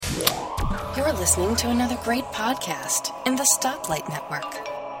You're listening to another great podcast in the Stoplight Network.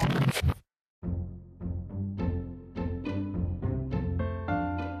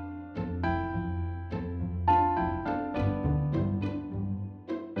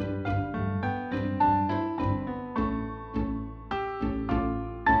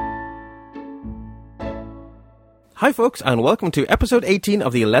 Hi folks, and welcome to episode 18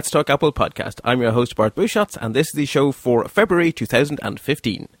 of the Let's Talk Apple podcast. I'm your host Bart Buschatz, and this is the show for February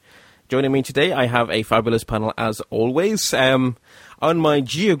 2015. Joining me today, I have a fabulous panel as always. On my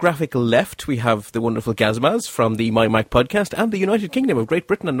geographic left, we have the wonderful Gazmaz from the My Mac podcast and the United Kingdom of Great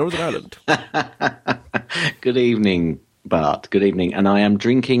Britain and Northern Ireland. Good evening, Bart. Good evening. And I am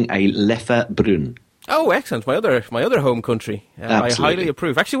drinking a Leffe Brun. Oh, excellent. My other home country. I highly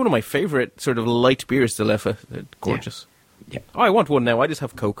approve. Actually, one of my favourite sort of light beers, the Leffe. They're gorgeous. Yeah. Oh, I want one now. I just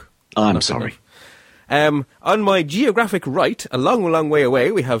have Coke. I'm sorry. On my geographic right, a long way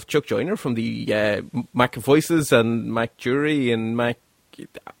away, we have Chuck Joyner from the Mac Voices and Mac Jury and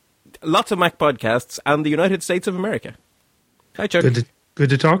lots of Mac podcasts and the United States of America. Hi, Chuck. Good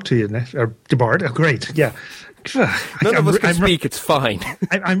to talk to you, Bart. Oh, great. Yeah. None of us can speak. It's fine.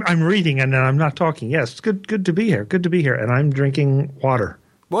 I'm reading and I'm not talking. Yes, good to be here. Good to be here. And I'm drinking water.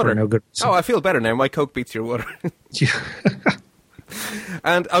 Water? No good. Oh, I feel better now. My Coke beats your water. Yeah.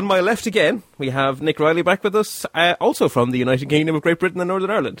 And on my left again, we have Nick Riley back with us, also from the United Kingdom of Great Britain and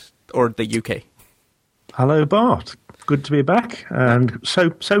Northern Ireland, or the UK. Hello, Bart. Good to be back, and so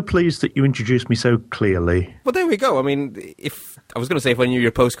pleased that you introduced me so clearly. Well, there we go. I mean, if I was going to say if I knew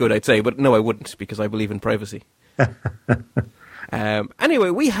your postcode, I'd say, but no, I wouldn't, because I believe in privacy. Anyway,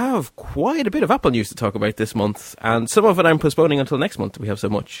 we have quite a bit of Apple news to talk about this month, and some of it I'm postponing until next month. We have so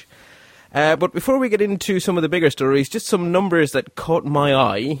much. But before we get into some of the bigger stories, just some numbers that caught my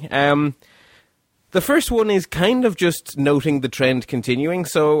eye. The first one is kind of just noting the trend continuing.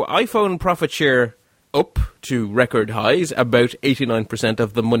 So iPhone profit share up to record highs. About 89%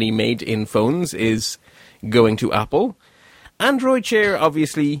 of the money made in phones is going to Apple. Android share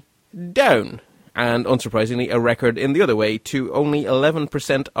obviously down. And unsurprisingly, a record in the other way to only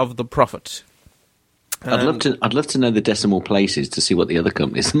 11% of the profit. I'd love to know the decimal places to see what the other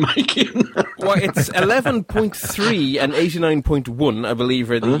companies are making. Well, it's 11.3 and 89.1, I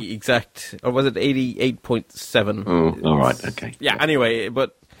believe, are the exact, or was it 88.7? Oh, all right, okay. Yeah, anyway,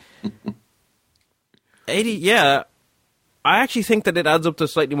 but 80, yeah, I actually think that it adds up to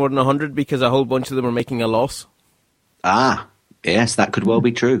slightly more than 100 because a whole bunch of them are making a loss. Ah, yes, that could well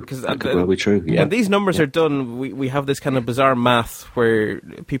be true. That could well be true, yeah. When these numbers are done, we have this kind of bizarre math where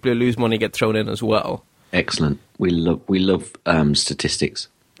people who lose money get thrown in as well. Excellent. We love statistics.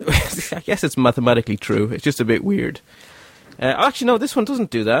 I guess it's mathematically true. It's just a bit weird. Actually, no, this one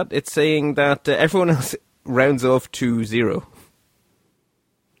doesn't do that. It's saying that everyone else rounds off to 0.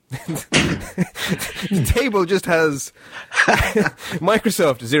 The table just has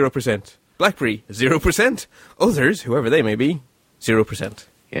Microsoft 0%, BlackBerry 0%, others, whoever they may be, 0%.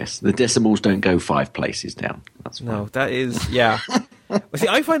 Yes, the decimals don't go 5 places down. That's fine. No, that is, yeah. Well, see,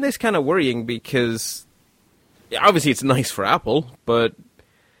 I find this kind of worrying because obviously it's nice for Apple, but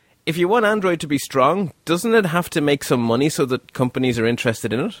if you want Android to be strong, doesn't it have to make some money so that companies are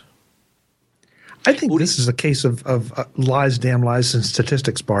interested in it? I think this is a case of lies, damn lies, and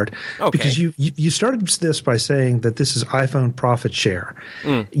statistics, Bart. Okay. Because you started this by saying that this is iPhone profit share.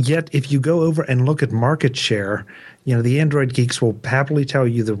 Yet if you go over and look at market share, the Android geeks will happily tell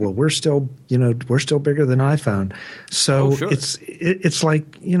you that, well, we're still bigger than iPhone. So sure. it's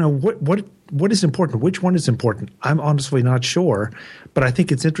like, what is important? Which one is important? I'm honestly not sure, but I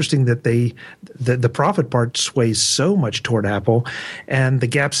think it's interesting that the profit part sways so much toward Apple, and the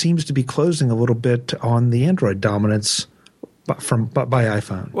gap seems to be closing a little bit on the Android dominance by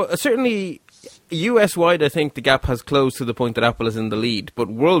iPhone. Well, certainly US-wide, I think the gap has closed to the point that Apple is in the lead, but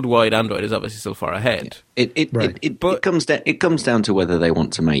worldwide, Android is obviously still far ahead. It comes down to whether they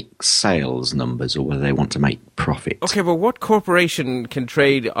want to make sales numbers or whether they want to make profit. Okay, but what corporation can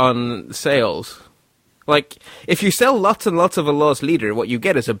trade on sales? Like, if you sell lots and lots of a loss leader, what you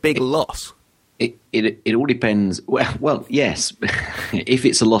get is a big loss. It all depends. Well, yes, if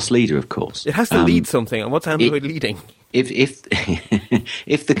it's a loss leader, of course. It has to lead something, and what's Android leading? But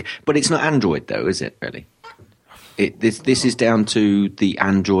it's not Android though, is it? Really, this is down to the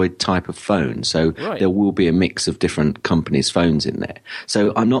Android type of phone. So There will be a mix of different companies' phones in there.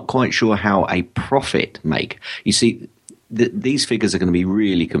 So I'm not quite sure how a profit make. You see, these figures are going to be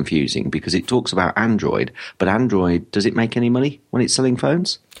really confusing because it talks about Android, but Android, does it make any money when it's selling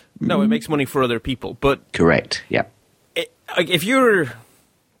phones? No, it makes money for other people. But correct. Yeah. If you're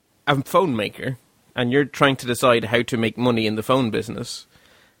a phone maker and you're trying to decide how to make money in the phone business,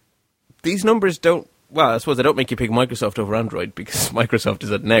 these numbers don't. Well, I suppose they don't make you pick Microsoft over Android because Microsoft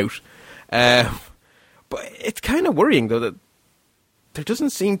is at an out. But it's kind of worrying, though, that there doesn't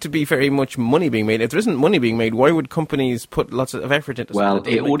seem to be very much money being made. If there isn't money being made, why would companies put lots of effort into something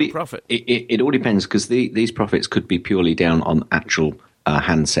that doesn't make a profit? It all depends, because these profits could be purely down on actual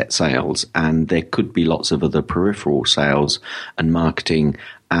handset sales, and there could be lots of other peripheral sales and marketing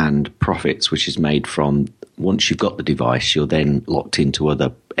and profits, which is made from once you've got the device, you're then locked into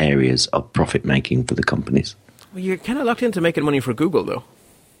other areas of profit making for the companies. Well, you're kind of locked into making money for Google, though.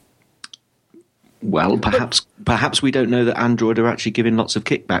 Well, perhaps we don't know that Android are actually giving lots of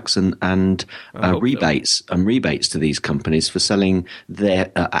kickbacks and rebates to these companies for selling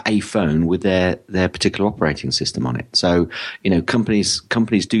their a phone with their particular operating system on it. So,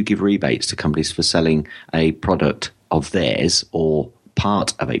 companies do give rebates to companies for selling a product of theirs or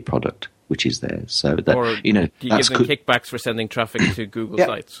part of a product which is theirs. So that or do you give them kickbacks for sending traffic to Google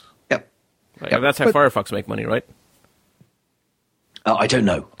sites? Yep. Right. That's how Firefox make money, right? I don't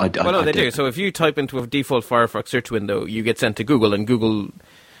know. No, they do. So if you type into a default Firefox search window, you get sent to Google, and Google,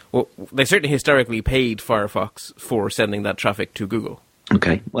 well, they certainly historically paid Firefox for sending that traffic to Google.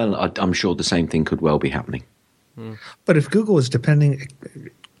 Okay. Well, I'm sure the same thing could well be happening. But if Google is depending,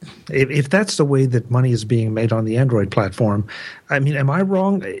 if that's the way that money is being made on the Android platform, I mean, am I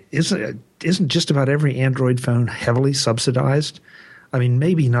wrong? Isn't just about every Android phone heavily subsidized? I mean,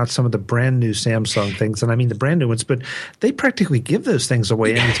 maybe not some of the brand new Samsung things, and I mean the brand new ones, but they practically give those things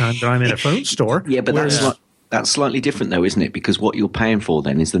away anytime that I'm in a phone store. Yeah, but that's slightly different, though, isn't it? Because what you're paying for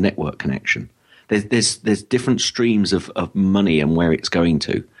then is the network connection. There's different streams of money and where it's going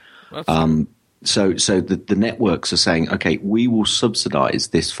to. So the networks are saying, okay, we will subsidize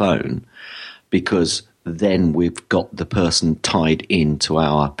this phone because then we've got the person tied into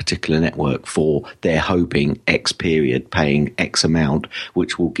our particular network for they're hoping X period, paying X amount,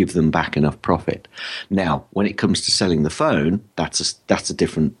 which will give them back enough profit. Now, when it comes to selling the phone, that's a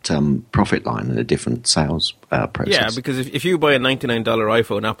different profit line and a different sales process. Yeah, because if you buy a $99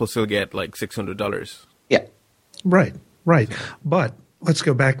 iPhone, Apple still get like $600. Yeah. Right. But let's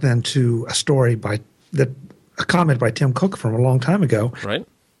go back then to a story a comment by Tim Cook from a long time ago. Right.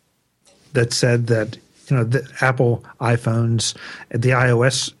 That said that the Apple iPhones, the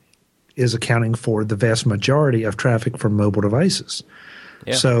iOS is accounting for the vast majority of traffic from mobile devices.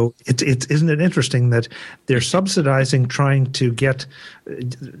 Yeah. So isn't it interesting that they're subsidizing they're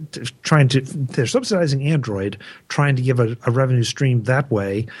subsidizing Android, trying to give a revenue stream that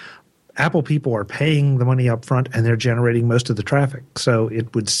way. Apple people are paying the money up front, and they're generating most of the traffic. So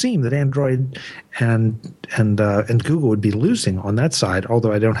it would seem that Android and Google would be losing on that side,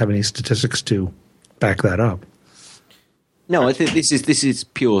 although I don't have any statistics to back that up. No, I think this is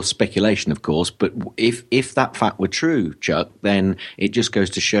pure speculation, of course. But if that fact were true, Chuck, then it just goes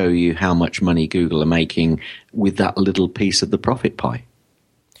to show you how much money Google are making with that little piece of the profit pie.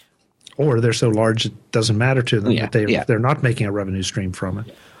 Or they're so large it doesn't matter to them that they're not making a revenue stream from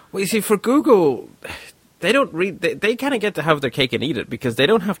it. Well, you see, for Google, they don't they kind of get to have their cake and eat it because they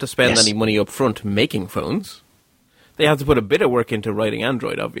don't have to spend any money up front making phones. They have to put a bit of work into writing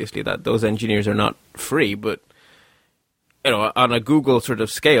Android, obviously. That those engineers are not free, but on a Google sort of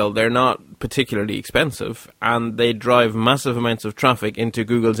scale, they're not particularly expensive, and they drive massive amounts of traffic into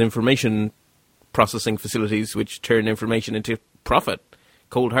Google's information processing facilities, which turn information into profit,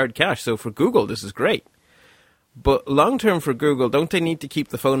 cold hard cash. So for Google, this is great. But long term for Google, don't they need to keep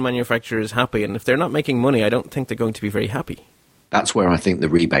the phone manufacturers happy? And if they're not making money, I don't think they're going to be very happy. That's where I think the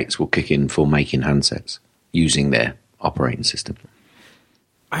rebates will kick in for making handsets using their operating system.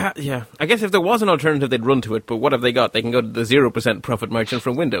 I guess if there was an alternative, they'd run to it. But what have they got? They can go to the 0% profit margin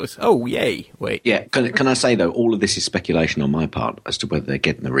from Windows. Oh, yay. Wait. Yeah, can I say, though, all of this is speculation on my part as to whether they're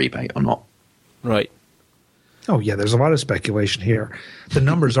getting the rebate or not. Right. Oh, yeah, there's a lot of speculation here. The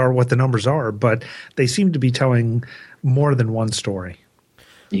numbers are what the numbers are, but they seem to be telling more than one story.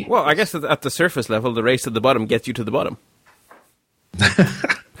 Yeah. Well, I guess at the surface level, the race to the bottom gets you to the bottom.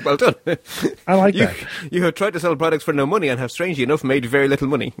 Well done. I like that. You have tried to sell products for no money and have, strangely enough, made very little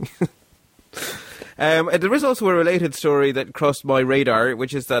money. There is also a related story that crossed my radar,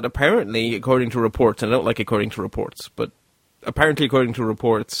 which is that apparently, according to reports, and I don't like according to reports, but apparently according to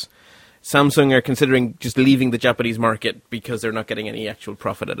reports, Samsung are considering just leaving the Japanese market because they're not getting any actual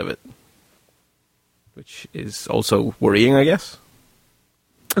profit out of it. Which is also worrying, I guess.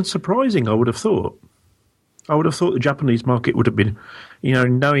 And surprising, I would have thought. I would have thought the Japanese market would have been,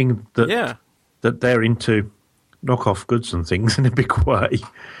 knowing that that they're into knockoff goods and things in a big way,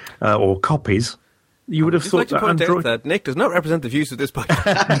 or copies. You would have thought that Android. That Nick does not represent the views of this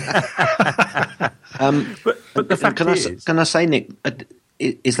podcast. But the fact can I say, Nick,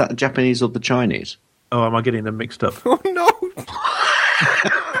 is that the Japanese or the Chinese? Oh, am I getting them mixed up? Oh, no!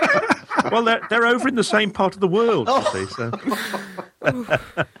 Well, they're over in the same part of the world, you see, so...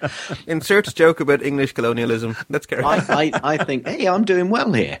 Insert joke about English colonialism. Let's carry on. I think, hey, I'm doing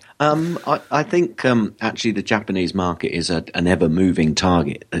well here. I think actually the Japanese market is an ever-moving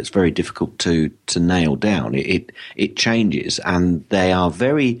target that's very difficult to nail down. It changes, and they're a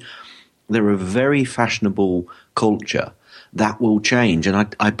very fashionable culture that will change.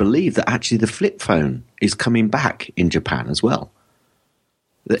 And I believe that actually the flip phone is coming back in Japan as well.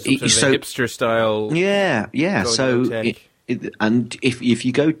 So hipster style. Yeah. So, and if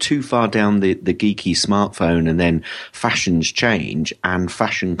you go too far down the geeky smartphone, and then fashions change, and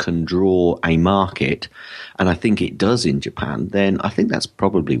fashion can draw a market, and I think it does in Japan, then I think that's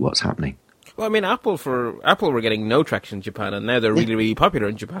probably what's happening. Well, I mean, Apple were getting no traction in Japan, and now they're really, really popular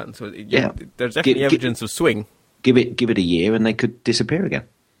in Japan. So there's definitely evidence of swing. Give it a year, and they could disappear again.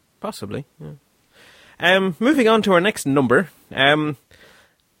 Possibly. Yeah. Moving on to our next number.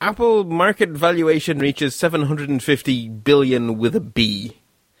 Apple market valuation reaches $750 billion with a B,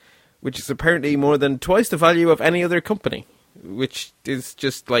 which is apparently more than twice the value of any other company, which is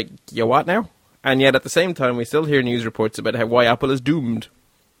just like, you what now? And yet at the same time, we still hear news reports about why Apple is doomed.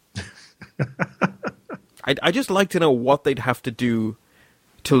 I'd just like to know what they'd have to do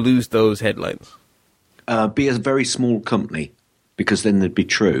to lose those headlines. Be a very small company, because then they'd be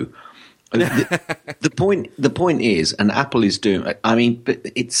true. The point is, and Apple is doing. I mean, but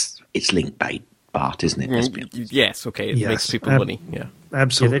it's link bait, Bart, isn't it? Yes, okay, it makes people money. Yeah,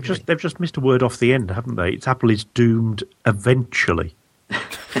 absolutely. Yeah, they've just missed a word off the end, haven't they? It's Apple is doomed eventually.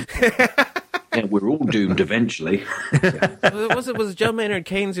 Yeah, we're all doomed eventually. Was it John Maynard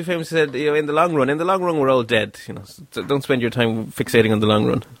Keynes who famously said, in the long run, we're all dead. So don't spend your time fixating on the long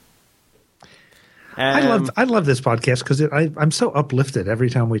run. I love this podcast because I'm so uplifted every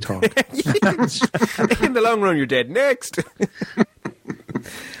time we talk. In the long run, you're dead. Next.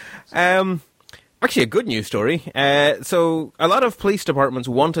 Actually, a good news story. So a lot of police departments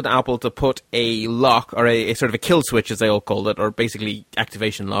wanted Apple to put a lock, or a sort of a kill switch, as they all called it, or basically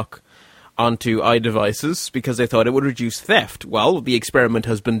activation lock, onto iDevices because they thought it would reduce theft. Well, the experiment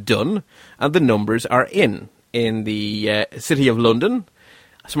has been done, and the numbers are in. In the City of London,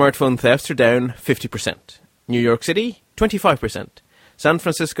 smartphone thefts are down 50%. New York City, 25%. San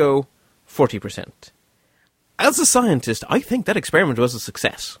Francisco, 40%. As a scientist, I think that experiment was a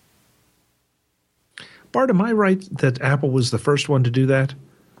success. Bart, am I right that Apple was the first one to do that?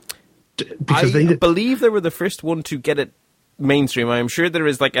 Because I believe they were the first one to get it mainstream. I'm sure there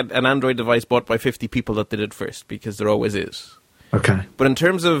is like an Android device bought by 50 people that did it first, because there always is. Okay. But in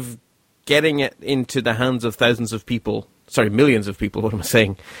terms of getting it into the hands of millions of people, what am I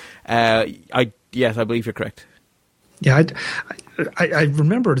saying? Yes, I believe you're correct. Yeah, I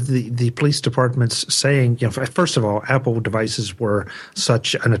remember the police departments saying, first of all, Apple devices were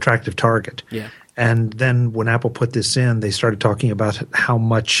such an attractive target. Yeah. And then when Apple put this in, they started talking about how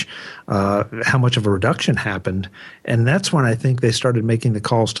much of a reduction happened, and that's when I think they started making the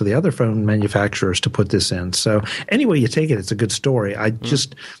calls to the other phone manufacturers to put this in. So anyway you take it, it's a good story.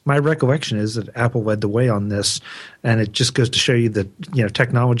 My recollection is that Apple led the way on this, and it just goes to show you that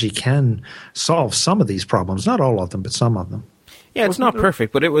technology can solve some of these problems, not all of them, but some of them. Yeah, it's not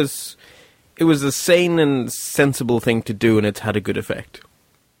perfect, but it was a sane and sensible thing to do, and it's had a good effect.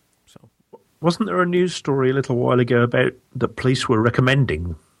 Wasn't there a news story a little while ago about the police were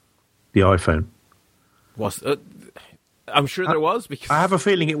recommending the iPhone? I'm sure there was. Because I have a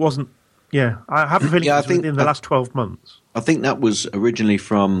feeling it wasn't. Yeah, I have a feeling it was within the last 12 months. I think that was originally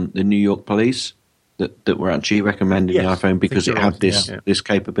from the New York police that were actually recommending the iPhone because it had this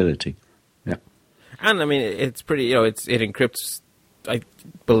capability. Yeah, and I mean it's pretty. It encrypts. I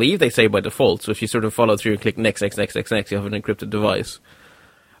believe they say by default. So if you sort of follow through and click next, you have an encrypted device.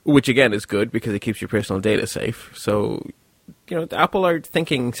 Which, again, is good because it keeps your personal data safe. So, Apple are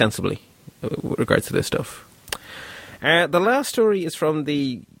thinking sensibly with regards to this stuff. The last story is from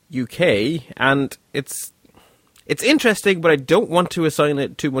the UK, and it's interesting, but I don't want to assign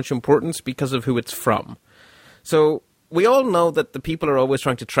it too much importance because of who it's from. So, we all know that the people are always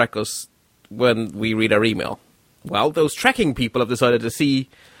trying to track us when we read our email. Well, those tracking people have decided to see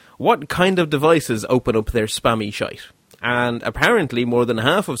what kind of devices open up their spammy shite. And apparently more than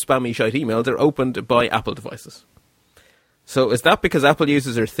half of spammy shite emails are opened by Apple devices. So is that because Apple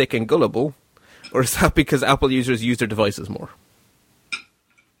users are thick and gullible, or is that because Apple users use their devices more?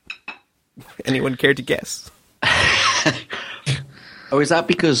 Anyone care to guess? Or is that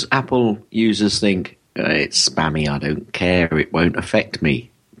because Apple users think, it's spammy, I don't care, it won't affect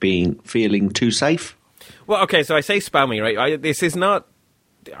me, feeling too safe? Well, okay, so I say spammy, right? This is not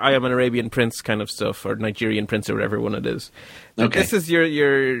I Am an Arabian Prince kind of stuff, or Nigerian Prince, or whatever one it is. Okay. This is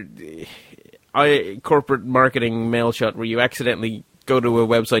your corporate marketing mail shot where you accidentally go to a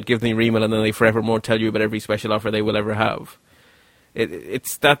website, give them your email, and then they forevermore tell you about every special offer they will ever have.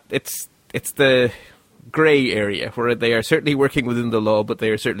 It's the grey area where they are certainly working within the law, but they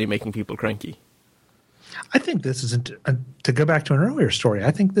are certainly making people cranky. I think this isn't, to go back to an earlier story,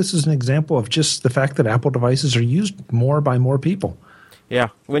 I think this is an example of just the fact that Apple devices are used more by more people. Yeah.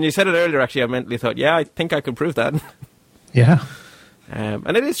 When you said it earlier, actually, I mentally thought, yeah, I think I could prove that. Yeah.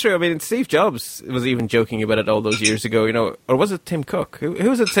 And it is true. I mean, Steve Jobs was even joking about it all those years ago, or was it Tim Cook? Who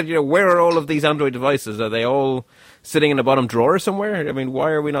was it said, where are all of these Android devices? Are they all sitting in a bottom drawer somewhere? I mean,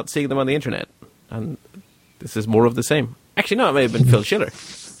 why are we not seeing them on the internet? And this is more of the same. Actually, no, it may have been Phil Schiller.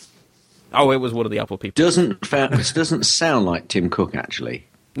 Oh, it was one of the Apple people. It doesn't sound like Tim Cook, actually.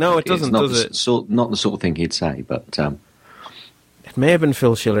 No, it doesn't, does it? Not the sort of thing he'd say, but... It may have been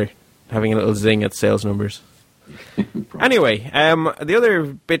Phil Schiller having a little zing at sales numbers. Anyway, the other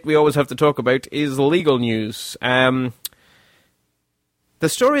bit we always have to talk about is legal news. The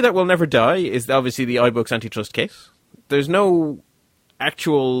story that will never die is obviously the iBooks antitrust case. There's no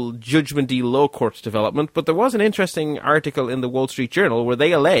actual judgment-y law court development, but there was an interesting article in the Wall Street Journal where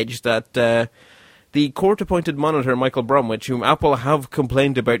they alleged that the court-appointed monitor, Michael Bromwich, whom Apple have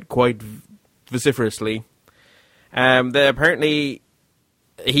complained about quite vociferously, that apparently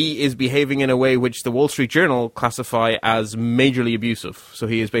he is behaving in a way which the Wall Street Journal classify as majorly abusive. So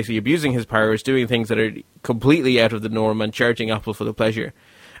he is basically abusing his powers, doing things that are completely out of the norm and charging Apple for the pleasure.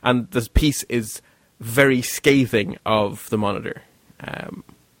 And this piece is very scathing of the monitor.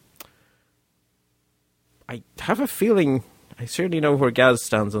 I have a feeling, I certainly know where Gaz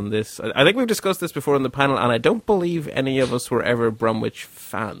stands on this. I think we've discussed this before on the panel, and I don't believe any of us were ever Bromwich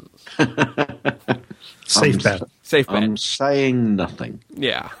fans. Safe bet. I'm saying nothing.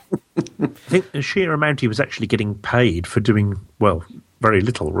 Yeah. I think the sheer amount he was actually getting paid for doing, well, very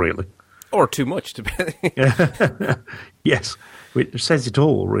little, really. Or too much, to be. Yes, it says it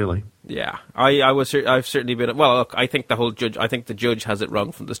all, really. Yeah, I've certainly been. Well, look, I think the judge has it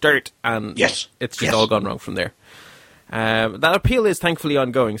wrong from the start, and yes, it's just all gone wrong from there. That appeal is thankfully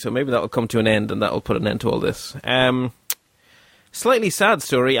ongoing, so maybe that will come to an end, and that will put an end to all this. Slightly sad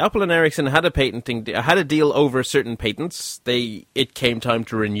story. Apple and Ericsson had a deal over certain patents. It came time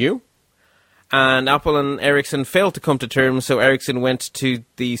to renew, and Apple and Ericsson failed to come to terms. So Ericsson went to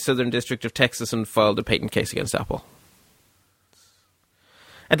the Southern District of Texas and filed a patent case against Apple.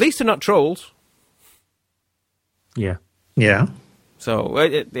 At least they're not trolls. Yeah. Yeah. So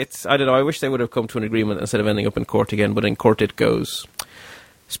it's I don't know. I wish they would have come to an agreement instead of ending up in court again. But in court it goes.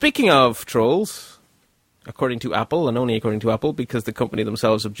 Speaking of trolls, according to Apple, and only according to Apple, because the company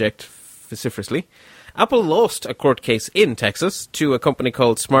themselves object vociferously, Apple lost a court case in Texas to a company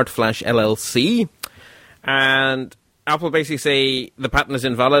called SmartFlash LLC, and Apple basically say the patent is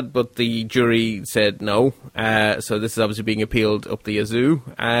invalid, but the jury said no. So this is obviously being appealed up the yazoo.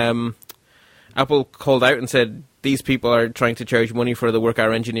 Apple called out and said, these people are trying to charge money for the work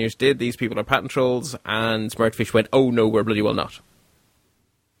our engineers did. These people are patent trolls. And SmartFish went, oh no, we're bloody well not.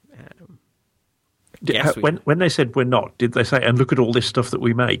 When they said we're not, did they say, and look at all this stuff that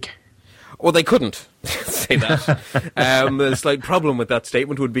we make? Well, they couldn't say that. The slight problem with that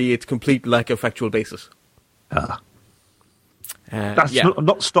statement would be its complete lack of factual basis. That's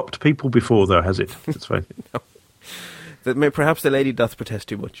not stopped people before, though, has it? That's fine. No. Perhaps the lady doth protest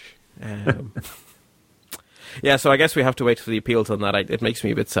too much. Yeah, so I guess we have to wait for the appeals on that. It makes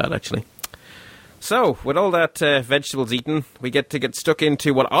me a bit sad, actually. So, with all that vegetables eaten, we get stuck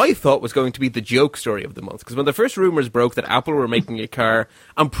into what I thought was going to be the joke story of the month. Because when the first rumours broke that Apple were making a car,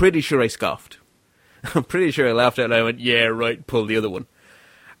 I'm pretty sure I scoffed. I'm pretty sure I laughed out and I went, yeah, right, pull the other one.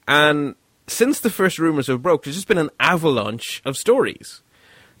 And since the first rumours have broke, there's just been an avalanche of stories.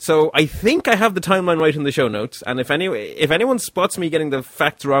 So I think I have the timeline right in the show notes, and if anyone spots me getting the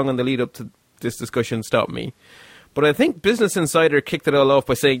facts wrong on the lead up to this discussion, stop me. But I think Business Insider kicked it all off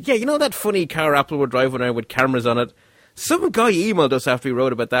by saying, yeah, you know that funny car Apple were driving around with cameras on it? Some guy emailed us after we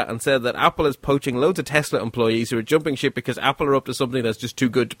wrote about that and said that Apple is poaching loads of Tesla employees who are jumping ship because Apple are up to something that's just too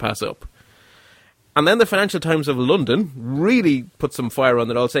good to pass up. And then the Financial Times of London really put some fire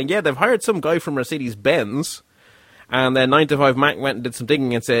on it all, saying, yeah, they've hired some guy from Mercedes-Benz. And then 9to5Mac went and did some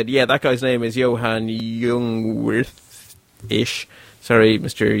digging and said, yeah, that guy's name is Johan Jungwirth-ish. Sorry,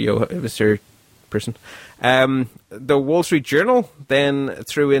 Mr. Person. The Wall Street Journal then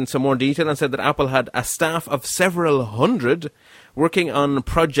threw in some more detail and said that Apple had a staff of several hundred working on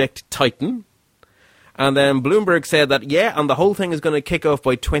Project Titan. And then Bloomberg said that, yeah, and the whole thing is going to kick off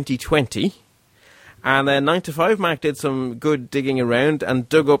by 2020. And then 9to5Mac did some good digging around and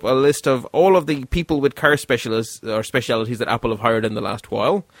dug up a list of all of the people with car specialists or specialities that Apple have hired in the last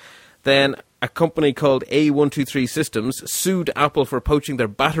while. Then a company called A123 Systems sued Apple for poaching their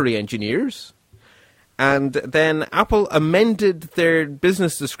battery engineers. And then Apple amended their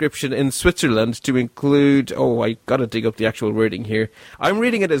business description in Switzerland to include... Oh, I got to dig up the actual wording here. I'm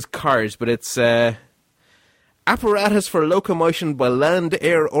reading it as cars, but it's apparatus for locomotion by land,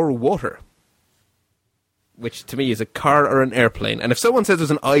 air, or water. Which to me is a car or an airplane. And if someone says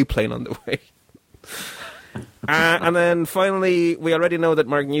there's an I-plane on the way. And then finally, we already know that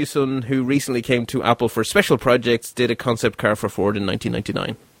Mark Newson, who recently came to Apple for special projects, did a concept car for Ford in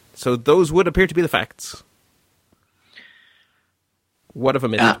 1999. So those would appear to be the facts. What have I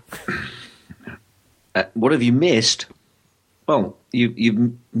missed? What have you missed? Well,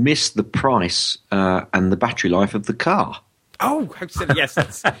 you've missed the price and the battery life of the car. Oh, how silly. Yes,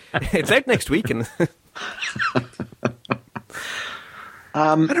 it's out next week. And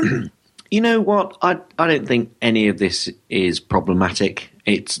you know what? I don't think any of this is problematic.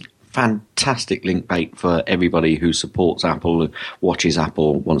 It's fantastic link bait for everybody who supports Apple, watches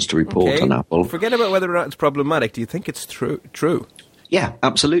Apple, wants to report on Apple. Forget about whether or not it's problematic. Do you think it's true? Yeah,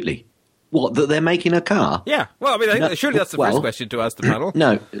 absolutely. What, that they're making a car? Yeah. Well, I mean, surely that's the first question to ask the panel.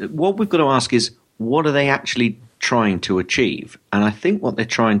 No, what we've got to ask is, what are they actually trying to achieve? And I think what they're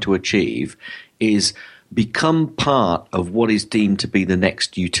trying to achieve is become part of what is deemed to be the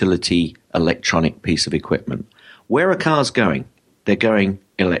next utility electronic piece of equipment. Where are cars going? They're going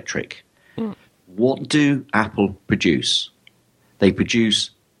electric. What do Apple produce? They produce,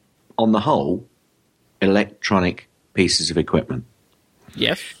 on the whole, electronic pieces of equipment.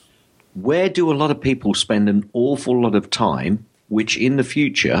 Yes. Where do a lot of people spend an awful lot of time, which in the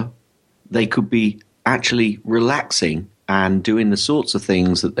future they could be actually relaxing and doing the sorts of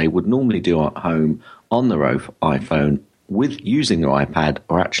things that they would normally do at home on their iPhone with using their iPad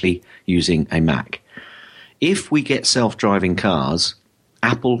or actually using a Mac? If we get self-driving cars,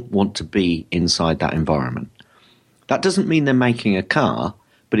 Apple want to be inside that environment. That doesn't mean they're making a car,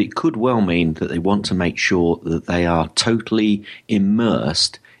 but it could well mean that they want to make sure that they are totally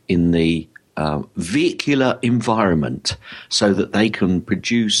immersed in the vehicular environment so that they can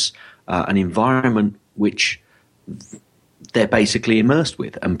produce an environment which they're basically immersed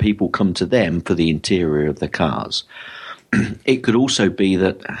with, and people come to them for the interior of the cars. It could also be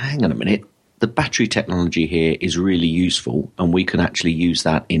that, hang on a minute, the battery technology here is really useful and we can actually use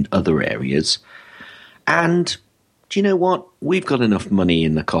that in other areas. And do you know what? We've got enough money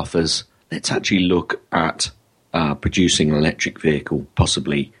in the coffers. Let's actually look at producing an electric vehicle,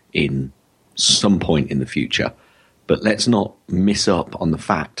 possibly in some point in the future. But let's not miss up on the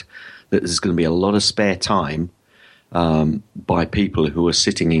fact that there's going to be a lot of spare time by people who are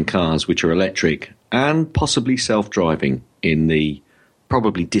sitting in cars which are electric and possibly self-driving in the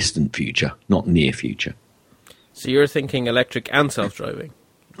probably distant future, not near future. So you're thinking electric and self-driving?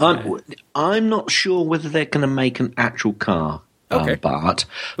 I'm not sure whether they're going to make an actual car, Bart.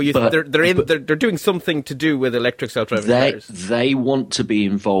 Well, they're doing something to do with electric self-driving cars. They want to be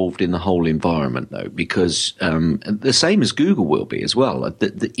involved in the whole environment, though, because the same as Google will be as well.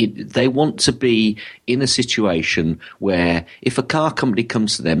 They want to be in a situation where if a car company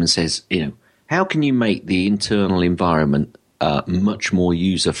comes to them and says, you know, how can you make the internal environment much more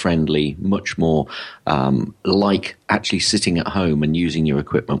user-friendly, much more like actually sitting at home and using your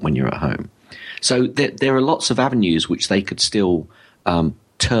equipment when you're at home. So there are lots of avenues which they could still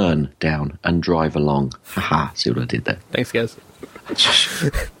turn down and drive along. Haha, see what I did there? Thanks, Gaz.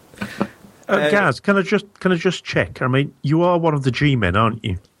 Gaz, can I just check? I mean, you are one of the G-men, aren't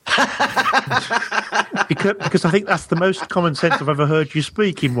you? because I think that's the most common sense I've ever heard you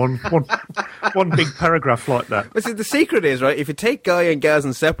speak in one big paragraph like that. Well, see, the secret is, right, if you take Guy and Gaz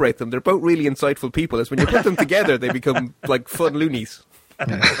and separate them, they're both really insightful people. It's when you put them together, they become like fun loonies.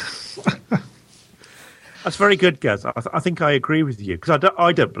 That's very good, Gaz. I think I agree with you, because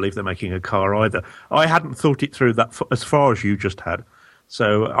I don't believe they're making a car either. I hadn't thought it through that as far as you just had.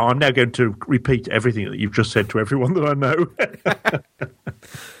 So I'm now going to repeat everything that you've just said to everyone that I know.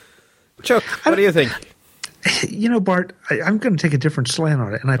 Chuck, what do you think? You know, Bart, I'm going to take a different slant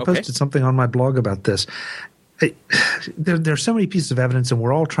on it, and I posted something on my blog about this. There are so many pieces of evidence, and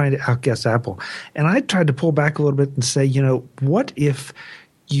we're all trying to outguess Apple. And I tried to pull back a little bit and say, you know, what if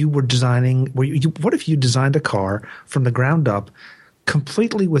you were designing – what if you designed a car from the ground up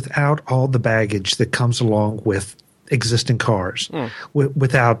completely without all the baggage that comes along with existing cars,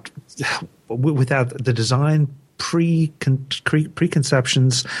 without the design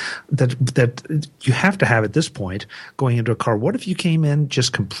preconceptions that you have to have at this point going into a car. What if you came in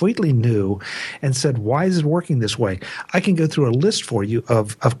just completely new and said, why is it working this way? I can go through a list for you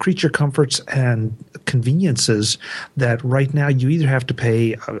of creature comforts and conveniences that right now you either have to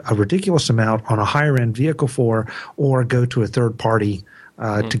pay a ridiculous amount on a higher end vehicle for, or go to a third party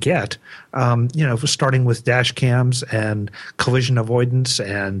to get, starting with dash cams and collision avoidance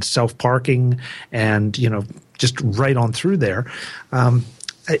and self-parking and, just right on through there. I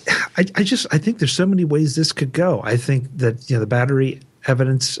think there's so many ways this could go. I think that, the battery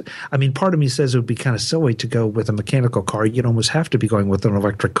evidence, part of me says it would be kind of silly to go with a mechanical car. You'd almost have to be going with an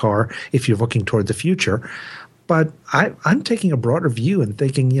electric car if you're looking toward the future. But I'm taking a broader view and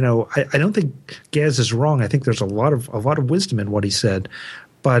thinking, I don't think Gaz is wrong. I think there's a lot of wisdom in what he said.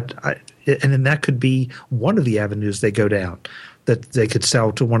 And then that could be one of the avenues they go down, that they could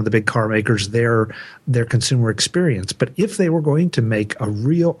sell to one of the big car makers their consumer experience. But if they were going to make a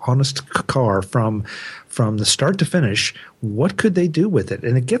real honest car from the start to finish, what could they do with it?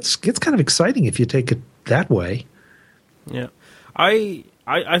 And it gets kind of exciting if you take it that way. Yeah. I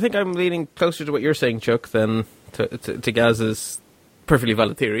think I'm leaning closer to what you're saying, Chuck, than to Gaz's perfectly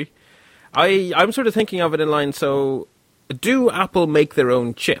valid theory. I'm sort of thinking of it in line, so do Apple make their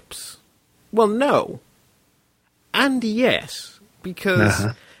own chips? Well, no. And yes, because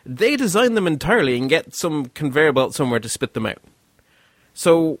they design them entirely and get some conveyor belt somewhere to spit them out.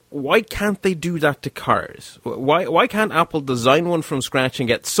 So why can't they do that to cars? Why can't Apple design one from scratch and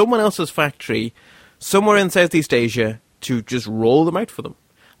get someone else's factory somewhere in Southeast Asia to just roll them out for them?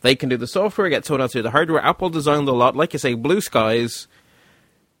 They can do the software, get someone else to do the hardware. Apple designed a lot, like you say, blue skies.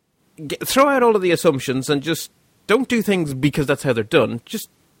 Throw out all of the assumptions and just don't do things because that's how they're done. Just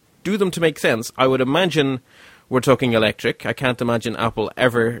do them to make sense. I would imagine we're talking electric. I can't imagine Apple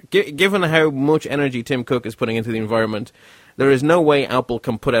ever, given how much energy Tim Cook is putting into the environment, there is no way Apple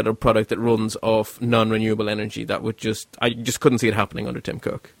can put out a product that runs off non-renewable energy. I just couldn't see it happening under Tim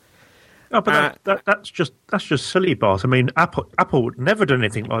Cook. Oh, but that's just silly, Bart. Apple would never done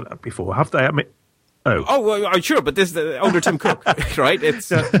anything like that before, have they? Well, sure, but this is under Tim Cook, right? It's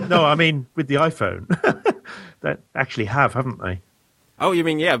no, with the iPhone, they actually haven't they? Oh, you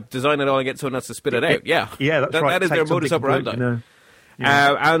mean design it all and get someone else to spit it out? Yeah, that's right. That is their modus operandi.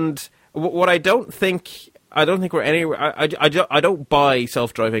 And what I don't think we're anywhere. I don't buy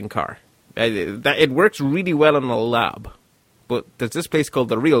self-driving car. It works really well in a lab. But there's this place called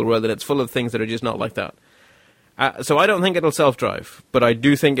the real world, and it's full of things that are just not like that. So I don't think it'll self-drive, but I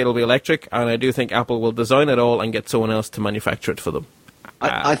do think it'll be electric, and I do think Apple will design it all and get someone else to manufacture it for them.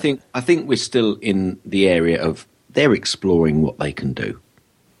 I think we're still in the area of they're exploring what they can do,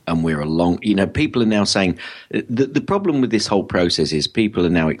 and we're along. People are now saying the problem with this whole process is people are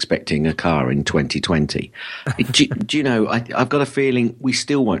now expecting a car in 2020. do you know? I've got a feeling we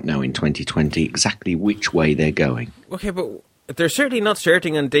still won't know in 2020 exactly which way they're going. Okay, but they're certainly not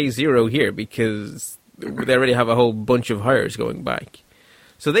starting on day zero here because they already have a whole bunch of hires going back.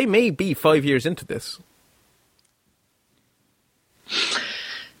 So they may be 5 years into this.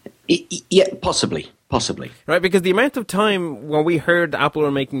 Yeah, possibly. Right, because the amount of time when we heard Apple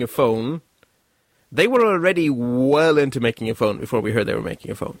were making a phone, they were already well into making a phone before we heard they were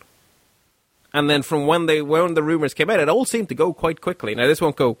making a phone. And then from when the rumors came out, it all seemed to go quite quickly. Now, this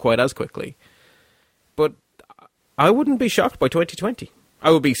won't go quite as quickly. But I wouldn't be shocked by 2020.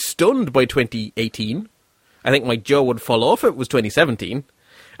 I would be stunned by 2018. I think my jaw would fall off if it was 2017.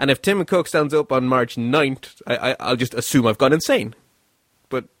 And if Tim Cook stands up on March 9th, I'll just assume I've gone insane.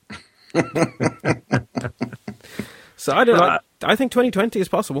 But so I don't know. I think 2020 is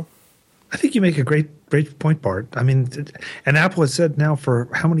possible. I think you make a great point, Bart. And Apple has said now for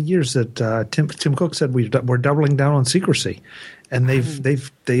how many years that Tim Cook said we're doubling down on secrecy, and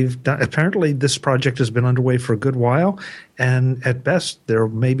they've done. Apparently, this project has been underway for a good while, and at best, there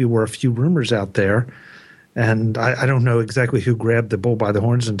maybe were a few rumors out there, and I don't know exactly who grabbed the bull by the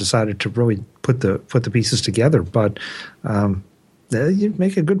horns and decided to really put the pieces together. But you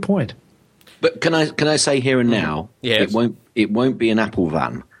make a good point. But can I say here and now, yes. it won't be an Apple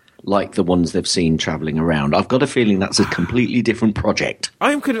van like the ones they've seen travelling around. I've got a feeling that's a completely different project.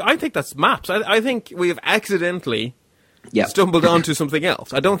 I think that's maps. I think we have accidentally stumbled onto something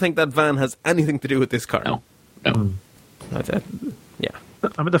else. I don't think that van has anything to do with this car. No. Yeah.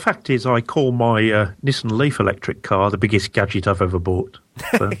 The fact is, I call my Nissan Leaf electric car the biggest gadget I've ever bought.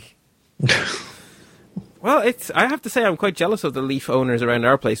 So. Well, I have to say I'm quite jealous of the Leaf owners around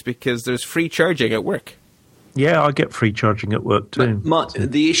our place because there's free charging at work. Yeah, I get free charging at work too.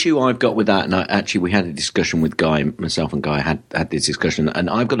 The issue I've got with that, and we had a discussion with Guy, myself and Guy had this discussion, and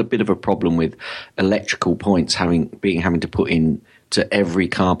I've got a bit of a problem with electrical points having to put in to every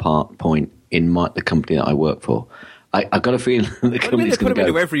car park point in the company that I work for. I've got a feeling the company's going to go...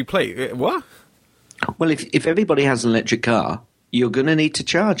 into every place? What? Well, if everybody has an electric car, you're going to need to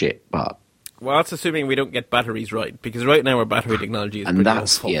charge it, but... Well, that's assuming we don't get batteries right, because right now our battery technology is and pretty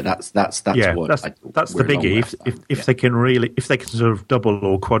that's awful. That's that's the biggie. If they can sort of double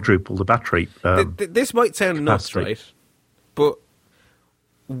or quadruple the battery. This might sound nuts, right? But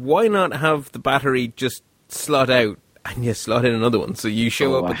why not have the battery just slot out and you slot in another one? So you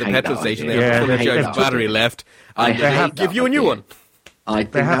show up at the petrol station, they have a fully charged battery left, and they give you a new one.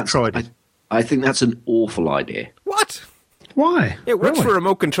 They have tried it. I think that's an awful idea. What? Why? It works for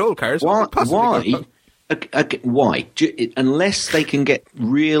remote control cars. Why? Why? Unless they can get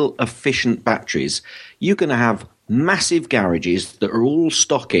real efficient batteries, you're going to have massive garages that are all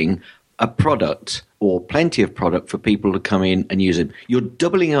stocking a product or plenty of product for people to come in and use it. You're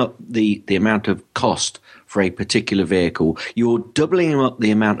doubling up the amount of cost for a particular vehicle. You're doubling up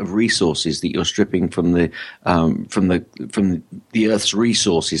the amount of resources that you're stripping from the Earth's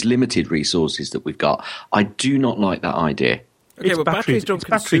resources, limited resources that we've got. I do not like that idea. Okay, but batteries don't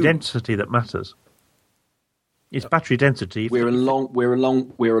consume. Battery density that matters. It's battery density. We're a long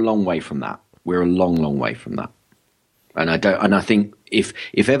way from that. We're a long way from that. And I think if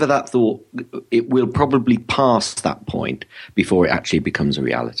ever that thought, it will probably pass that point before it actually becomes a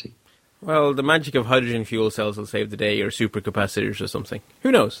reality. Well, the magic of hydrogen fuel cells will save the day, or supercapacitors or something.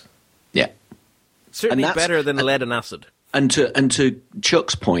 Who knows? Yeah. Certainly better than lead and acid. And to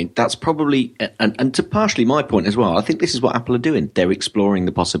Chuck's point, that's probably, and to partially my point as well, I think this is what Apple are doing. They're exploring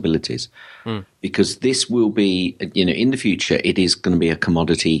the possibilities. Because this will be, in the future, it is going to be a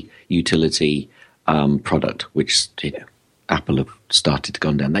commodity utility product, which Apple have started to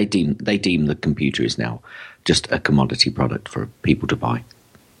go down. They deem the computer is now just a commodity product for people to buy.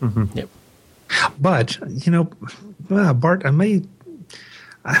 Mm-hmm. Yep. But Bart,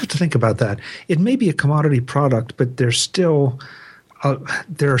 I have to think about that. It may be a commodity product, but there are still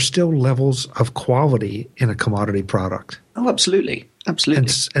levels of quality in a commodity product. Oh, absolutely.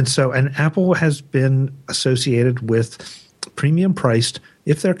 And Apple has been associated with premium priced.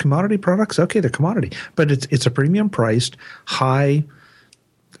 If they're commodity products, okay, they're commodity, but it's a premium priced, high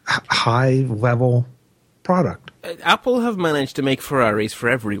level product. Apple have managed to make Ferraris for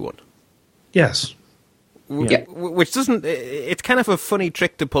everyone. Yes. Yeah. Which doesn't, it's kind of a funny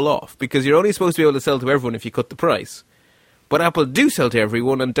trick to pull off, because you're only supposed to be able to sell to everyone if you cut the price. But Apple do sell to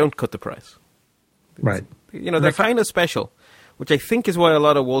everyone and don't cut the price. Right. They're kind of special, which I think is why a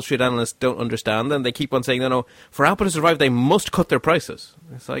lot of Wall Street analysts don't understand, and they keep on saying, no, for Apple to survive, they must cut their prices.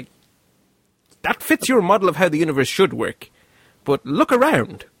 It's like, that fits your model of how the universe should work. But look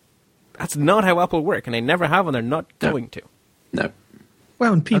around. That's not how Apple work, and they never have, and they're not going to. No.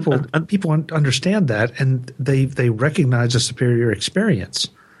 Well, and people understand that, and they recognize a superior experience.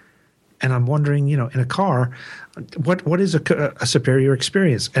 And I'm wondering, in a car, what is a superior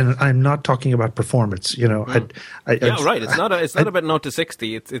experience? And I'm not talking about performance. Right. It's not about 0 to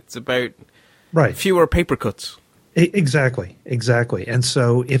 60. It's about fewer paper cuts. Exactly. And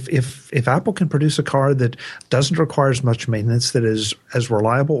so if Apple can produce a car that doesn't require as much maintenance, that is as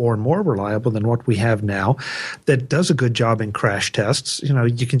reliable or more reliable than what we have now, that does a good job in crash tests,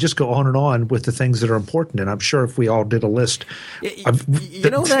 you can just go on and on with the things that are important. And I'm sure if we all did a list of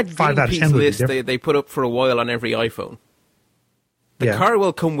that 5 out of 10 list they put up for a while on every iPhone. The car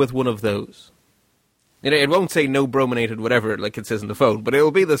will come with one of those. It won't say no brominated whatever like it says in the phone, but it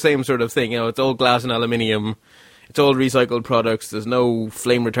will be the same sort of thing. It's all glass and aluminium. It's all recycled products. There's no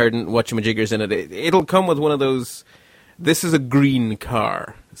flame retardant whatchamajiggers in it. It'll come with one of those, this is a green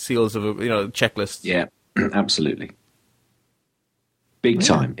car, seals of, checklists. Yeah, absolutely. Big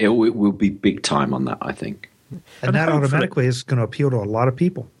time. It will be big time on that, I think. And that automatically is going to appeal to a lot of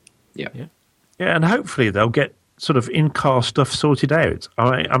people. Yeah. Yeah, and hopefully they'll get sort of in-car stuff sorted out.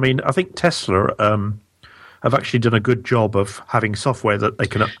 I mean, I think Tesla have actually done a good job of having software that they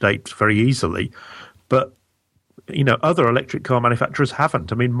can update very easily. But other electric car manufacturers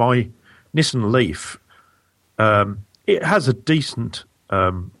haven't. I mean, my Nissan Leaf, it has a decent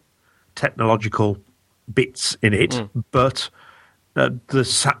technological bits in it, but the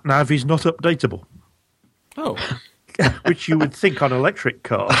sat-nav is not updatable. Oh. Which you would think on an electric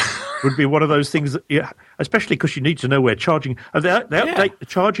car would be one of those things, that, especially because you need to know where charging... They update the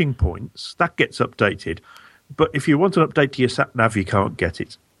charging points, that gets updated. But if you want an update to your sat-nav, you can't get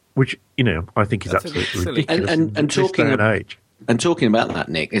it. Which, I think is absolutely ridiculous and talking about age. And talking about that,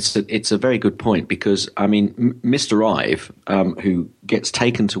 Nick, it's a very good point because, I mean, Mr. Ive, who gets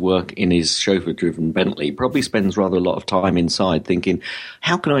taken to work in his chauffeur-driven Bentley, probably spends rather a lot of time inside thinking,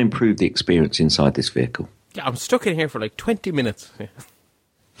 how can I improve the experience inside this vehicle? Yeah, I'm stuck in here for like 20 minutes.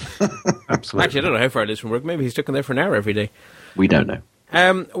 Absolutely. Actually, I don't know how far it is from work. Maybe he's stuck in there for an hour every day. We don't know.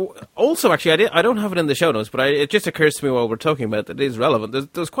 Also, actually, I don't have it in the show notes, but it just occurs to me while we're talking about it that it is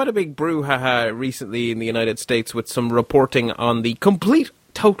relevant. There's quite a big brouhaha recently in the United States with some reporting on the complete,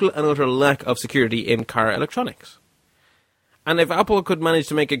 total and utter lack of security in car electronics. And if Apple could manage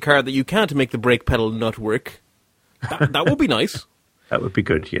to make a car that you can't make the brake pedal not work, that would be nice. That would be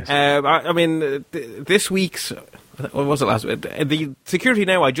good, yes. I mean, this week's... What was it last week? The Security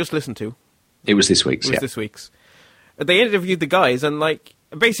Now I just listened to. It was this week's, this week's. They interviewed the guys, and like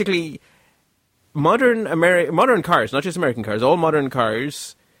basically, modern cars, not just American cars, all modern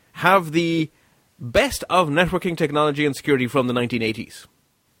cars have the best of networking technology and security from the 1980s,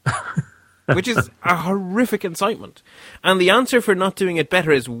 which is a horrific incitement. And the answer for not doing it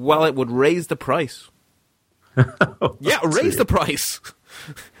better is, well, it would raise the price. Raise the price.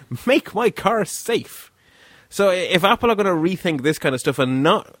 Make my car safe. So if Apple are going to rethink this kind of stuff and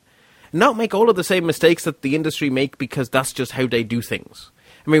not make all of the same mistakes that the industry make because that's just how they do things.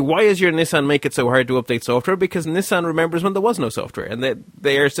 I mean, why is your Nissan make it so hard to update software? Because Nissan remembers when there was no software, and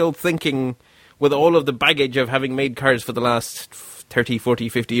they are still thinking with all of the baggage of having made cars for the last 30, 40,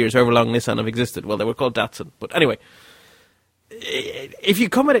 50 years, however long Nissan have existed. Well, they were called Datsun. But anyway, if you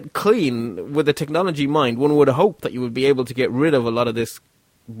come at it clean with a technology mind, one would hope that you would be able to get rid of a lot of this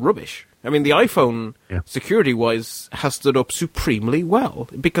rubbish. I mean, the iPhone, security-wise, has stood up supremely well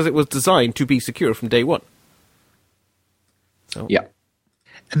because it was designed to be secure from day one. So. Yeah.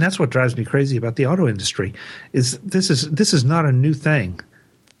 And that's what drives me crazy about the auto industry. Is this is not a new thing.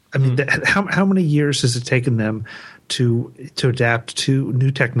 I mean, how many years has it taken them to adapt to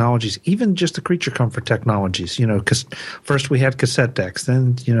new technologies, even just the creature comfort technologies? You know, because first we had cassette decks,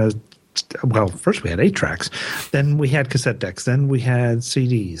 then first we had 8 tracks, then we had cassette decks, then we had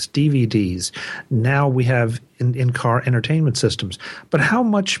CDs, DVDs. Now we have in-car entertainment systems. But how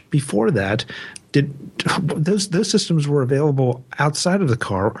much before that did those systems were available outside of the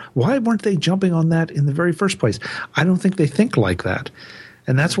car? Why weren't they jumping on that in the very first place? I don't think they think like that.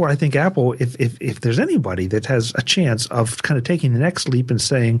 And that's where I think Apple, if there's anybody that has a chance of kind of taking the next leap and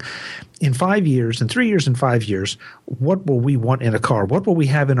saying, in 5 years, in 3 years, in 5 years, what will we want in a car? What will we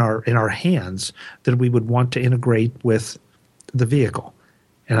have in our hands that we would want to integrate with the vehicle?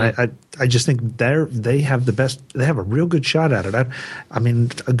 And I just think they have the best. They have a real good shot at it. I mean,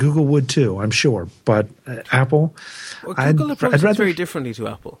 Google would too, I'm sure. But Apple, well, Google approaches very differently to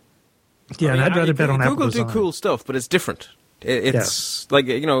Apple. Yeah, and I'd rather bet on Apple. Google do cool stuff, but it's different. It's like,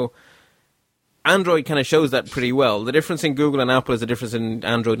 you know, Android kind of shows that pretty well. The difference in Google and Apple is the difference in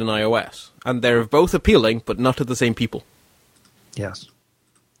Android and iOS. And they're both appealing, but not to the same people. Yes.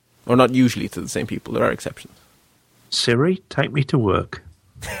 Or not usually to the same people. There are exceptions. Siri, take me to work.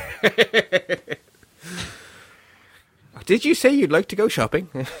 Did you say you'd like to go shopping?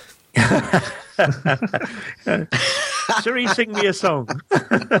 Siri, sing me a song.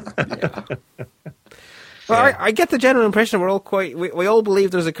 Yeah. Well, I get the general impression we're all we all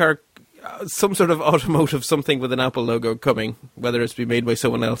believe there's a car, some sort of automotive something with an Apple logo coming, whether it's be made by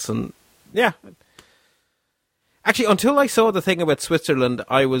someone else. And yeah, actually, until I saw the thing about Switzerland,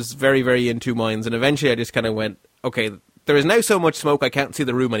 I was very, very in two minds, and eventually I just kind of went, okay, there is now so much smoke I can't see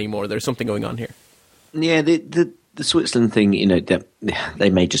the room anymore. There's something going on here. Yeah, the Switzerland thing, you know, they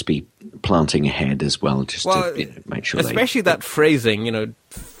may just be planting ahead as well, just to make sure. Especially that phrasing, you know,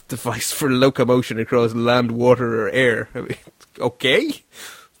 device for locomotion across land, water, or air. I mean, okay.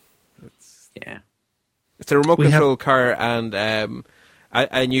 It's a remote control car and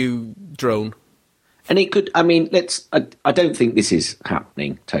a new drone. And it could, I mean, I don't think this is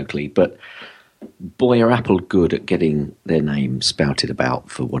happening totally, but boy, are Apple good at getting their name spouted about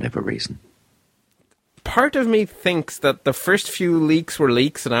for whatever reason. Part of me thinks that the first few leaks were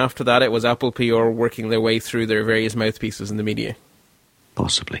leaks, and after that it was Apple PR working their way through their various mouthpieces in the media.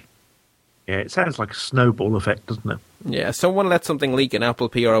 Possibly. Yeah, it sounds like a snowball effect, doesn't it? Yeah, someone let something leak and Apple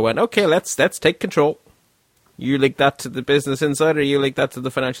PR went, okay, let's take control. You leak that to the Business Insider, you leak that to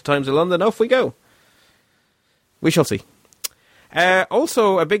the Financial Times of London, off we go. We shall see.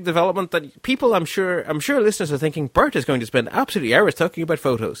 Also, a big development that people, I'm sure listeners are thinking, Bert is going to spend absolutely hours talking about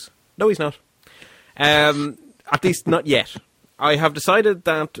photos. No, he's not. At least not yet. I have decided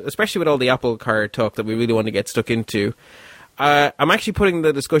that, especially with all the Apple Car talk that we really want to get stuck into, I'm actually putting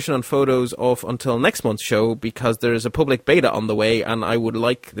the discussion on photos off until next month's show because there is a public beta on the way, and I would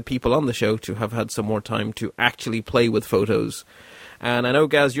like the people on the show to have had some more time to actually play with photos. And I know,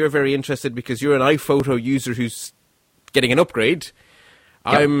 Gaz, you're very interested because you're an iPhoto user who's getting an upgrade.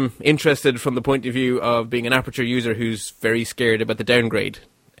 Yep. I'm interested from the point of view of being an Aperture user who's very scared about the downgrade.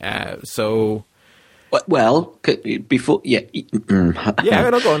 So... Well, before... Yeah,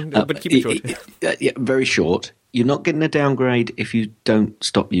 no, go on, but keep it short. Yeah, very short. You're not getting a downgrade if you don't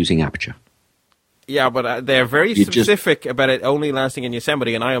stop using Aperture. Yeah, but they're very specific about it only lasting in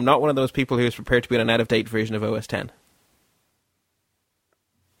Yosemite, and I am not one of those people who is prepared to be on an out-of-date version of OS X.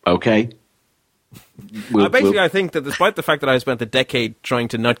 Okay. I think that despite the fact that I spent a decade trying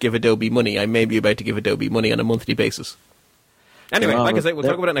to not give Adobe money, I may be about to give Adobe money on a monthly basis. Anyway, like I say, we'll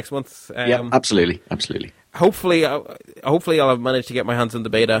talk about it next month. Yeah, absolutely. Hopefully I'll have managed to get my hands on the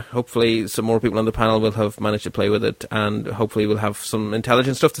beta. Hopefully some more people on the panel will have managed to play with it, and hopefully we'll have some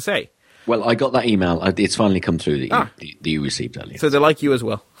intelligent stuff to say. Well, I got that email. It's finally come through that you received earlier. So they like you as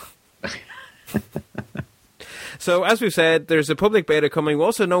well. So, as we've said, there's a public beta coming. We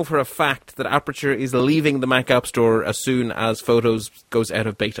also know for a fact that Aperture is leaving the Mac App Store as soon as Photos goes out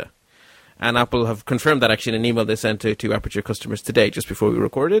of beta. And Apple have confirmed that actually in an email they sent to Aperture customers today, just before we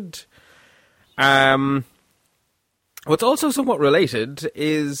recorded. What's also somewhat related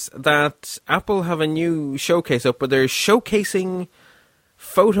is that Apple have a new showcase up where they're showcasing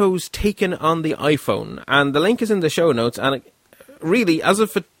photos taken on the iPhone. And the link is in the show notes. And really,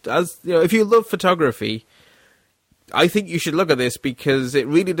 if you love photography, I think you should look at this because it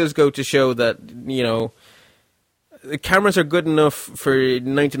really does go to show that, the cameras are good enough for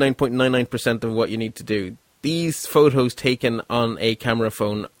 99.99% of what you need to do. These photos taken on a camera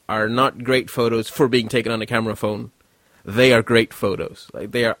phone are not great photos for being taken on a camera phone. They are great photos.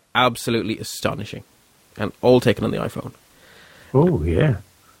 Like, they are absolutely astonishing. And all taken on the iPhone. Oh, yeah.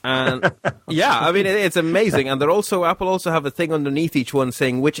 And yeah, I mean, it's amazing. And Apple also have a thing underneath each one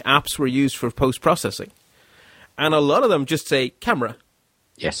saying which apps were used for post-processing. And a lot of them just say camera.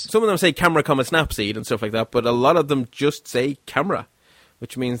 Yes. Some of them say camera, Snapseed and stuff like that, but a lot of them just say camera,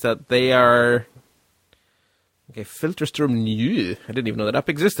 which means that they are... Okay, Filterström New. I didn't even know that app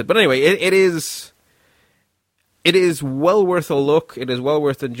existed. But anyway, it is well worth a look. It is well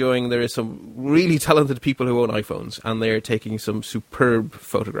worth enjoying. There is some really talented people who own iPhones, and they're taking some superb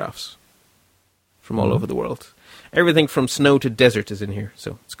photographs from all over the world. Everything from snow to desert is in here,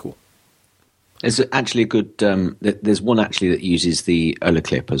 so it's cool. There's actually a good... there's one actually that uses the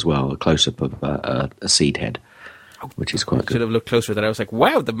Olloclip as well, a close-up of a seed head, which is quite good. I should have looked closer at that. I was like,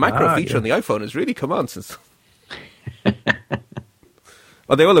 wow, the macro feature on the iPhone has really come on since...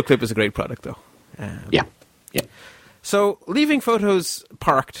 Well, the Olloclip is a great product, though. Yeah. So, leaving photos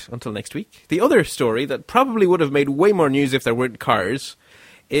parked until next week, the other story that probably would have made way more news if there weren't cars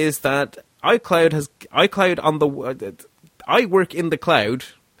is that iCloud on the... iWork in the cloud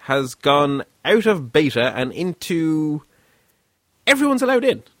has gone out of beta and into... Everyone's allowed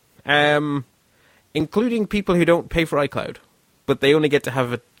in, including people who don't pay for iCloud, but they only get to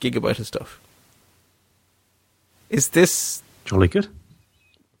have a gigabyte of stuff. Is this... Jolly good.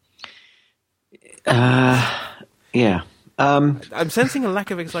 Yeah. I'm sensing a lack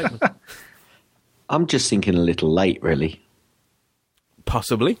of excitement. I'm just thinking a little late, really.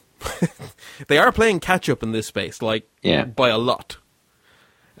 Possibly. They are playing catch-up in this space, by a lot.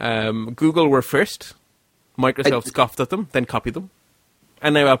 Google were first. Microsoft scoffed at them, then copied them.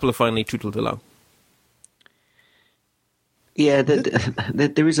 And now Apple have finally tootled along. Yeah,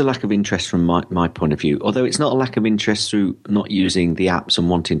 there is a lack of interest from my point of view. Although it's not a lack of interest through not using the apps and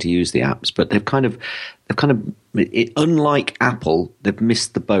wanting to use the apps, but unlike Apple, they've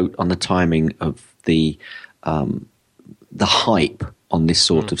missed the boat on the timing of the hype on this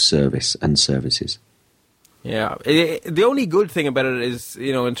sort of service and services. Yeah, the only good thing about it is,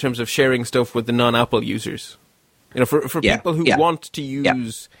 in terms of sharing stuff with the non-Apple users. For people who want to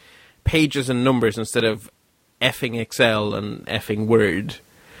use pages and numbers instead of effing Excel and effing Word,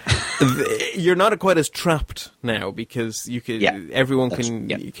 you're not quite as trapped now because everyone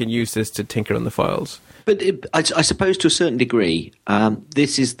can use this to tinker on the files. But I suppose to a certain degree,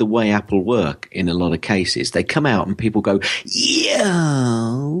 this is the way Apple work in a lot of cases. They come out and people go,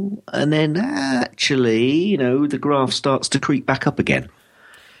 yeah, and then actually, the graph starts to creep back up again.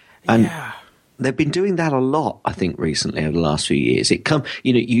 And they've been doing that a lot, I think, recently over the last few years. It's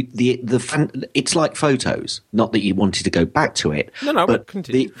like photos. Not that you wanted to go back to it. No, but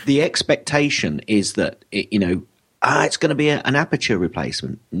continue. The expectation is that it's going to be an Aperture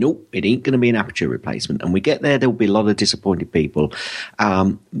replacement. Nope, it ain't going to be an Aperture replacement. And we get there will be a lot of disappointed people.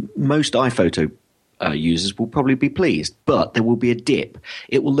 Most iPhoto users will probably be pleased, but there will be a dip.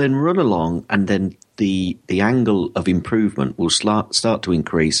 It will then run along, and then the angle of improvement will start to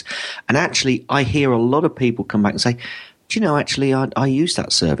increase. And actually, I hear a lot of people come back and say, do you know, actually, I use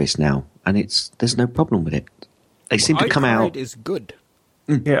that service now, and there's no problem with it. They seem to come out. iCloud is good.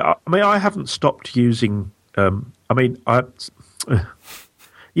 Yeah, I mean, I haven't stopped using.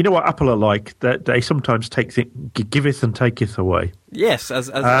 You know what Apple are like? That they sometimes giveth and taketh away. Yes, as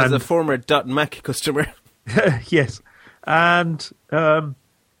a former .Mac customer. Yes, and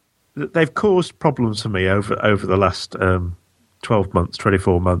they've caused problems for me over the last 12 months,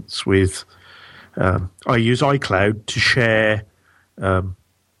 24 months. With I use iCloud to share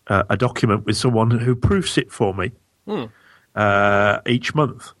a document with someone who proofs it for me each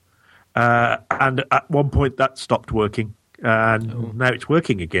month, and at one point that stopped working. And now it's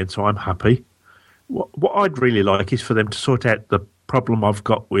working again, so I'm happy. What I'd really like is for them to sort out the problem I've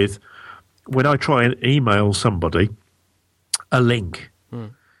got with when I try and email somebody a link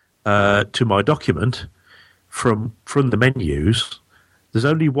to my document from the menus. There's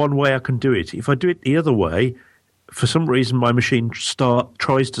only one way I can do it. If I do it the other way, for some reason my machine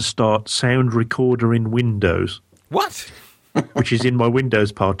tries to start Sound Recorder in Windows. What? Which is in my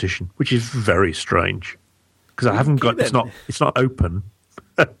Windows partition, which is very strange. Because I haven't got it's not open.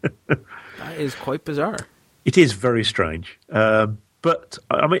 That is quite bizarre. It is very strange. But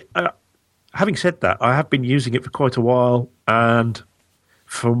I mean, having said that, I have been using it for quite a while, and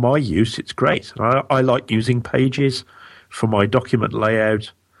for my use, it's great. I like using Pages for my document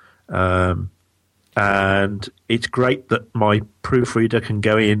layout, and it's great that my proofreader can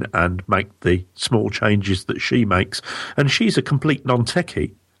go in and make the small changes that she makes. And she's a complete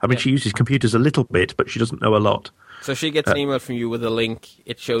non-techie. I mean, she uses computers a little bit, but she doesn't know a lot. So she gets an email from you with a link.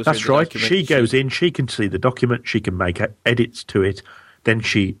 It shows that's her the right. document. She goes in. She can see the document. She can make edits to it. Then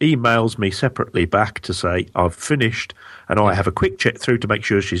she emails me separately back to say, I've finished, and I have a quick check through to make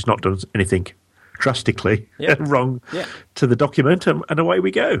sure she's not done anything drastically wrong to the document, and away we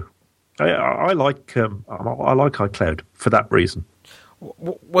go. I like iCloud for that reason.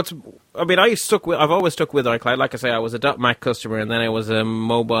 I've always stuck with iCloud. Like I say, I was a .Mac customer, and then I was a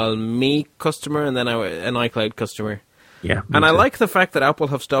Mobile Me customer, and then an iCloud customer. Yeah, and I like the fact that Apple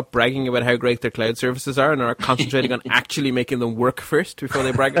have stopped bragging about how great their cloud services are and are concentrating on actually making them work first before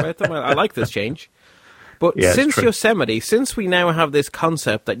they brag about them. I like this change. But since Yosemite, since we now have this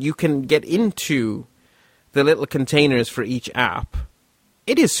concept that you can get into the little containers for each app,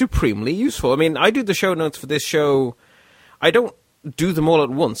 it is supremely useful. I mean, I do the show notes for this show. I don't do them all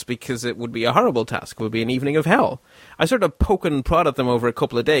at once because it would be a horrible task. It would be an evening of hell. I sort of poke and prod at them over a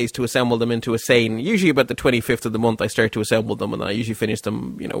couple of days to assemble them into a sane. Usually about the 25th of the month I start to assemble them, and I usually finish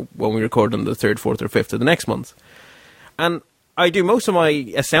them, when we record them the 3rd, 4th or 5th of the next month. And I do most of my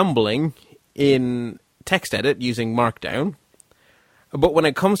assembling in TextEdit using Markdown. But when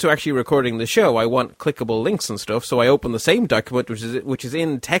it comes to actually recording the show, I want clickable links and stuff, so I open the same document, which is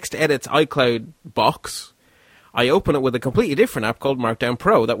in TextEdit's iCloud box. I open it with a completely different app called Markdown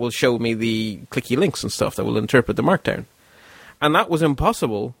Pro that will show me the clicky links and stuff that will interpret the Markdown. And that was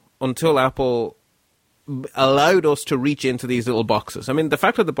impossible until Apple allowed us to reach into these little boxes. I mean, the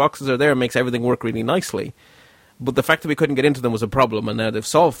fact that the boxes are there makes everything work really nicely. But the fact that we couldn't get into them was a problem, and now they've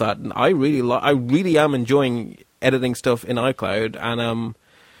solved that. And I really am enjoying editing stuff in iCloud, and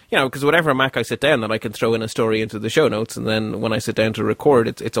because whatever Mac I sit down, that I can throw in a story into the show notes, and then when I sit down to record,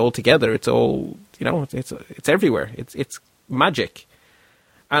 it's all together. It's all it's everywhere. It's magic.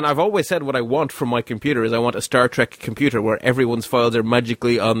 And I've always said what I want from my computer is I want a Star Trek computer where everyone's files are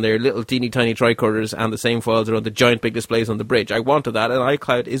magically on their little teeny tiny tricorders and the same files are on the giant big displays on the bridge. I wanted that, and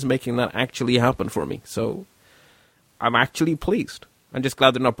iCloud is making that actually happen for me. So I'm actually pleased. I'm just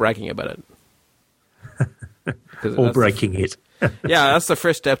glad they're not bragging about it. Or breaking it. Yeah, that's the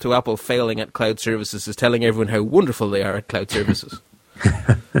first step to Apple failing at cloud services, is telling everyone how wonderful they are at cloud services.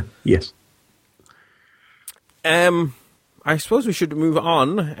 Yes. I suppose we should move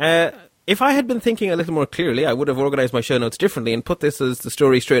on. If I had been thinking a little more clearly, I would have organised my show notes differently and put this as the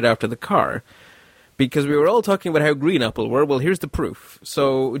story straight after the car. Because we were all talking about how green Apple were. Well, here's the proof.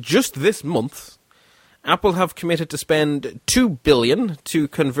 So just this month, Apple have committed to spend $2 billion to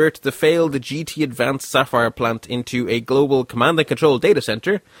convert the failed GT Advanced Sapphire plant into a global command and control data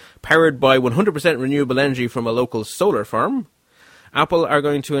center powered by 100% renewable energy from a local solar farm. Apple are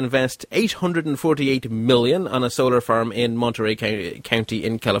going to invest $848 million on a solar farm in Monterey County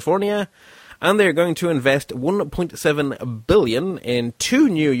in California, and they're going to invest $1.7 billion in 2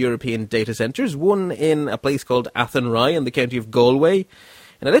 new European data centers, one in a place called Athenry in the county of Galway,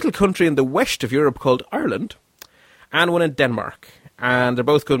 in a little country in the west of Europe called Ireland, and one in Denmark. and they're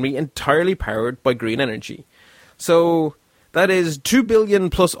both going to be entirely powered by green energy. So that is 2 billion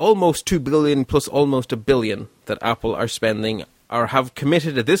plus almost 2 billion plus almost a billion that Apple are spending or have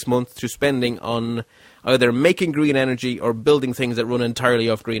committed this month to spending on either making green energy or building things that run entirely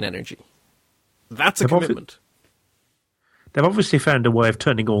off green energy. That's a commitment. They've obviously found a way of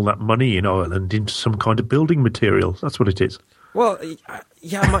turning all that money in Ireland into some kind of building material. That's what it is. Well,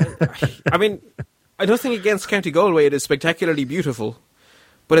 yeah, I mean, I don't think against County Galway it is spectacularly beautiful,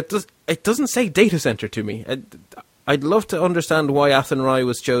 but it doesn't say data centre to me. I'd love to understand why Athenry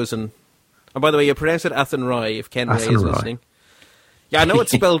was chosen. And by the way, you pronounce it Athenry if Ken Ray is listening. Yeah, I know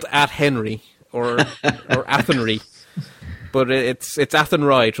it's spelled at Henry or Athenry, but it's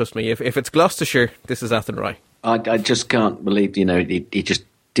Athenry, trust me. If it's Gloucestershire, this is Athenry. I just can't believe, it just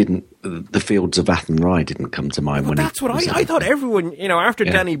didn't, the fields of Athenry didn't come to mind. Well, that's what I thought everyone, after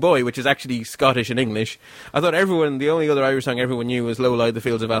Danny Boy, which is actually Scottish and English, I thought the only other Irish song everyone knew was Low Lie the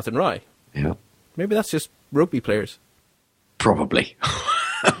Fields of Athenry. Yeah. Maybe that's just rugby players. Probably.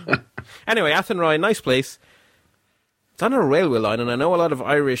 Anyway, Athenry, nice place. It's on a railway line, and I know a lot of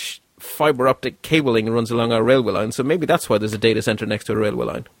Irish fibre optic cabling runs along our railway line, so maybe that's why there's a data centre next to a railway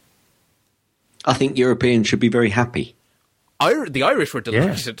line. I think Europeans should be very happy. The Irish were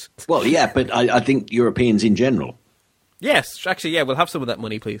delighted. Yeah. Well, yeah, but I think Europeans in general. Yes, actually, yeah, we'll have some of that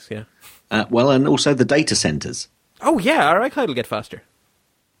money, please, yeah. Well, and also the data centres. Oh, yeah, our iCloud will get faster.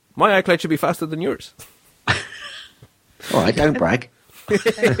 My iCloud should be faster than yours. All right, don't brag.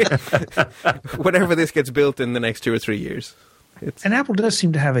 Whenever this gets built in the next 2 or 3 years. And Apple does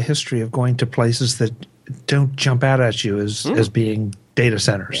seem to have a history of going to places that don't jump out at you as being data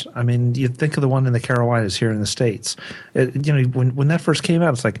centers. Yeah. I mean, you think of the one in the Carolinas here in the States. When that first came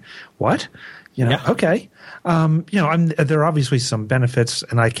out, it's like, what? Okay. There are obviously some benefits,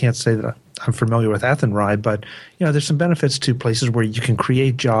 and I can't say that I'm familiar with Athenry, but there's some benefits to places where you can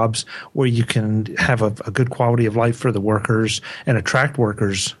create jobs, where you can have a good quality of life for the workers and attract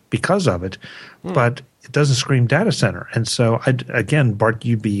workers because of it. But it doesn't scream data center. And so, again, Bart,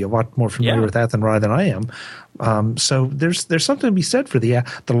 you'd be a lot more familiar with Athenry than I am. So there's something to be said for the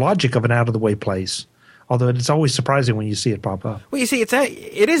logic of an out-of-the-way place. Although it's always surprising when you see it pop up. Well, you see, it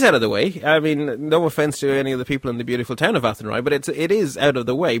is out of the way. I mean, no offense to any of the people in the beautiful town of Athenry, but it is out of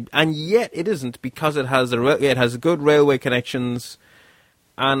the way, and yet it isn't because it has good railway connections,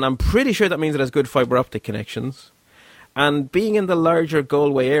 and I'm pretty sure that means it has good fibre optic connections. And being in the larger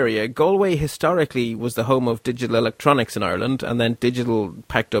Galway area, Galway historically was the home of digital electronics in Ireland, and then digital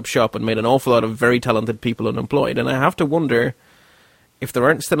packed up shop and made an awful lot of very talented people unemployed. And I have to wonder if there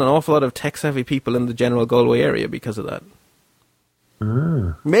aren't still an awful lot of tech-savvy people in the general Galway area because of that.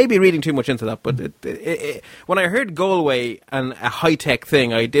 Maybe reading too much into that, but when I heard Galway and a high-tech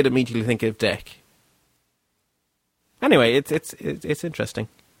thing, I did immediately think of DEC. Anyway, it's interesting.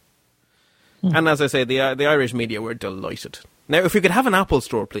 And as I say, the Irish media were delighted. Now, if we could have an Apple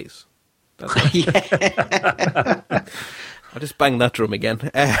store, please. I'll just bang that drum again.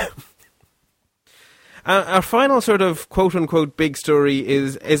 Our final sort of quote-unquote big story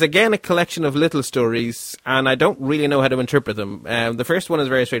is again a collection of little stories, and I don't really know how to interpret them. The first one is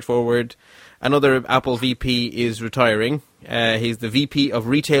very straightforward. Another Apple VP is retiring. He's the VP of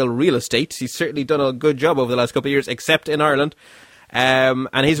Retail Real Estate. He's certainly done a good job over the last couple of years, except in Ireland. And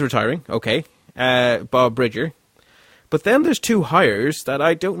he's retiring, okay. Bob Bridger. But then there's two hires that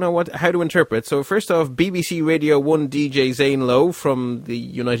I don't know how to interpret. So first off, BBC Radio 1 DJ Zane Lowe from the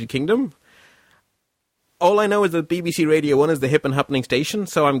United Kingdom. All I know is that BBC Radio 1 is the hip and happening station,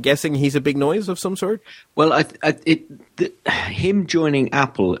 so I'm guessing he's a big noise of some sort. Well, him joining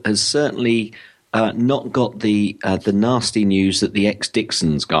Apple has certainly not got the nasty news that the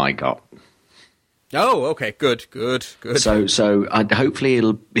ex-Dixons guy got. Oh, okay, good. So hopefully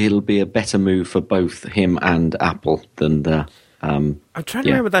it'll be a better move for both him and Apple than the. I'm trying to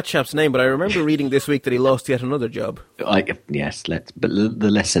remember that chap's name, but I remember reading this week that he lost yet another job. Yes, but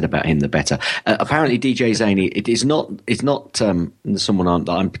the less said about him, the better. Apparently, DJ Zane, it's not someone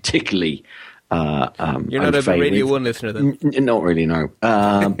that I'm particularly. You're not a Radio 1 listener, then? Not really, no.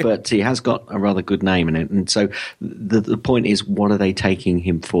 But he has got a rather good name in it, and so the point is, what are they taking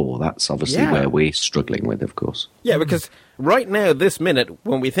him for? That's obviously where we're struggling with, of course. Yeah, because right now, this minute,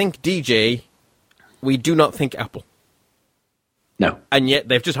 when we think DJ, we do not think Apple. No. And yet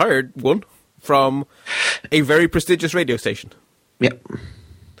they've just hired one from a very prestigious radio station. Yep.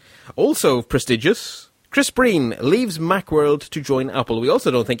 Also prestigious, Chris Breen leaves Macworld to join Apple. We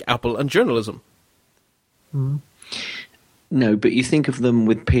also don't think Apple and journalism. No, but you think of them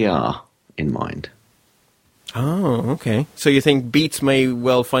with PR in mind. Oh, okay. So you think Beats may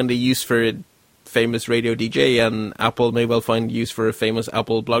well find a use for famous radio DJ, and Apple may well find use for a famous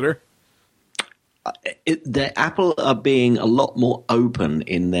Apple blogger? Apple are being a lot more open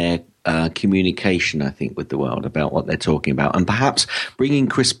in their communication, I think, with the world about what they're talking about. And perhaps bringing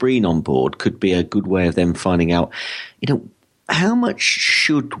Chris Breen on board could be a good way of them finding out, how much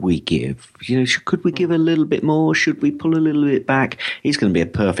should we give? Could we give a little bit more? Should we pull a little bit back? He's going to be a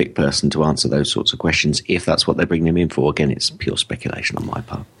perfect person to answer those sorts of questions if that's what they're bringing him in for. Again, it's pure speculation on my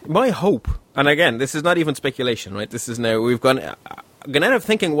part. My hope, and again, this is not even speculation, right? This is now, we've gone out of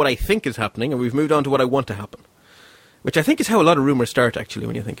thinking what I think is happening, and we've moved on to what I want to happen, which I think is how a lot of rumours start, actually,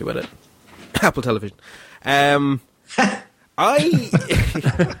 when you think about it. Apple Television. I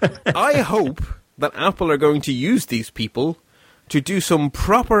hope that Apple are going to use these people to do some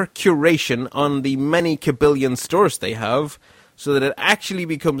proper curation on the many kabillion stores they have so that it actually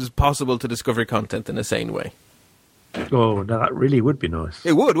becomes possible to discover content in a sane way. Oh, no, that really would be nice.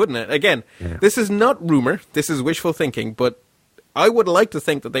 It would, wouldn't it? Again, This is not rumour, this is wishful thinking, but I would like to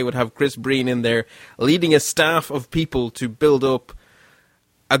think that they would have Chris Breen in there leading a staff of people to build up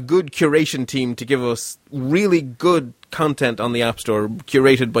a good curation team to give us really good content on the App Store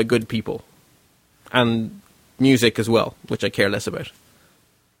curated by good people. And music as well, which I care less about.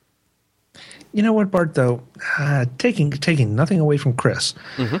 You know what, Bart, though? Taking nothing away from Chris,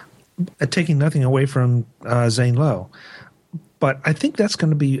 taking nothing away from Zane Lowe, but I think that's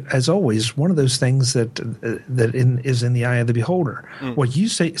going to be, as always, one of those things that is in the eye of the beholder. What you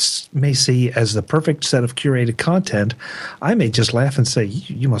may see as the perfect set of curated content, I may just laugh and say,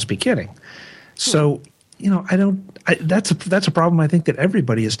 "You must be kidding." So, that's a problem I think that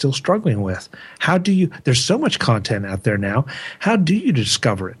everybody is still struggling with. There's so much content out there now. How do you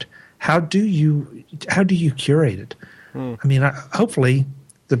discover it? How do you curate it? I mean, hopefully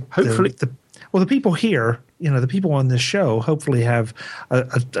the people here, the people on this show hopefully have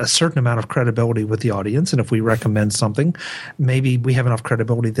a certain amount of credibility with the audience. And if we recommend something, maybe we have enough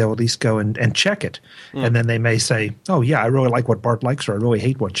credibility they'll at least go and check it. And then they may say, oh, yeah, I really like what Bart likes, or I really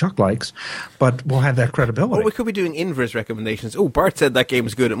hate what Chuck likes. But we'll have that credibility. Well, we could be doing inverse recommendations. Oh, Bart said that game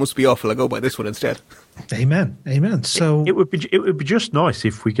is good. It must be awful. I'll go buy this one instead. Amen. So it would be just nice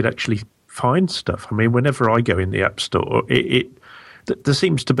if we could actually find stuff. I mean, whenever I go in the App Store, there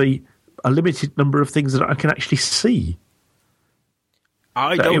seems to be a limited number of things that I can actually see.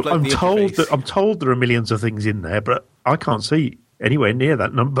 I'm told there are millions of things in there, but I can't see anywhere near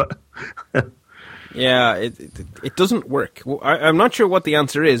that number. Yeah, it doesn't work. Well, I'm not sure what the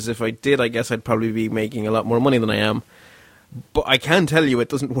answer is. If I did, I guess I'd probably be making a lot more money than I am. But I can tell you it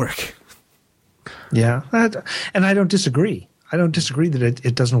doesn't work. Yeah, and I don't disagree. I don't disagree that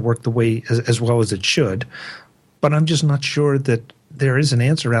it doesn't work the way as well as it should. But I'm just not sure that there is an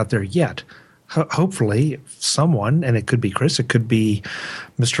answer out there yet. Hopefully someone, and it could be Chris, it could be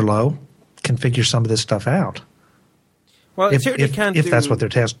Mr. Lowe, can figure some of this stuff out. Well, it certainly can't if that's what they're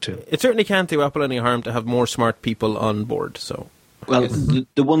tasked to. It certainly can't do Apple any harm to have more smart people on board. So, well,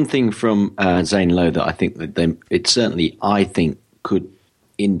 the one thing from Zane Lowe that I think that it certainly, I think, could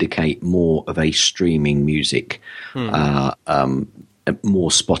indicate more of a streaming music, more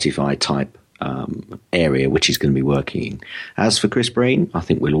Spotify type area, which is going to be working. As for Chris Breen, I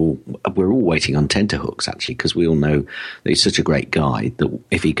think we're all waiting on tenterhooks, actually, because we all know that he's such a great guy that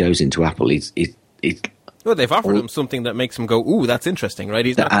if he goes into Apple, he's well, they've offered him something that makes him go, "Ooh, that's interesting," right?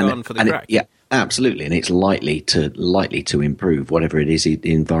 He's not gone for the crack. Yeah, absolutely, and it's likely to improve whatever it is the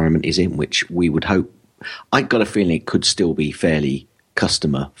environment is in, which we would hope. I got a feeling it could still be fairly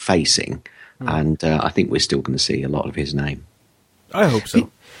customer facing, and I think we're still going to see a lot of his name. I hope so.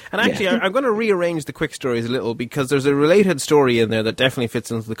 And actually, I'm going to rearrange the quick stories a little because there's a related story in there that definitely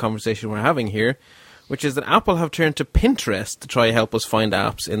fits into the conversation we're having here, which is that Apple have turned to Pinterest to try to help us find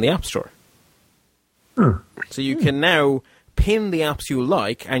apps in the App Store. So you can now pin the apps you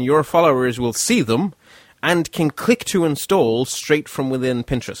like, and your followers will see them and can click to install straight from within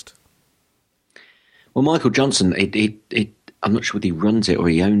Pinterest. Well, Michael Johnson, I'm not sure whether he runs it or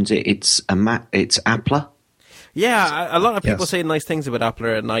he owns it. It's Appler. Yeah, a lot of people say nice things about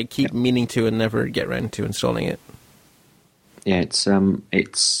Appler, and I keep meaning to and never get around to installing it. Yeah, it's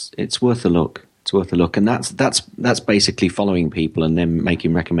worth a look. It's worth a look, and that's basically following people and then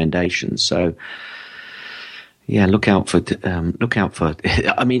making recommendations. So, yeah, look out for.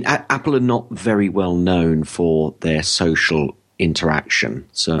 I mean, Apple are not very well known for their social interaction,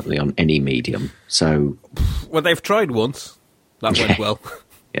 certainly on any medium. So, well, they've tried once. That went well.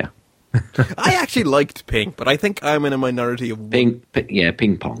 Yeah. I actually liked Ping, but I think I'm in a minority of one.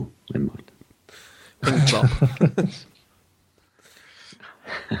 Ping pong. Never mind. Ping plop.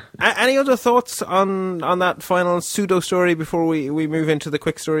 Any other thoughts on that final pseudo story before we move into the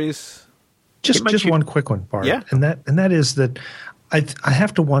quick stories? Just one quick one, Bart. Yeah. And that is that I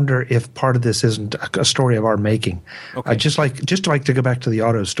have to wonder if part of this isn't a story of our making. Okay. Just like to go back to the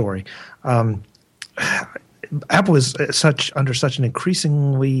auto story. Apple is under such an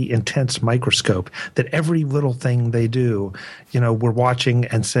increasingly intense microscope that every little thing they do, we're watching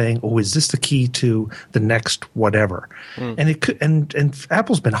and saying, "Oh, is this the key to the next whatever?" And it could, and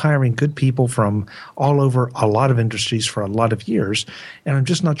Apple's been hiring good people from all over a lot of industries for a lot of years, and I'm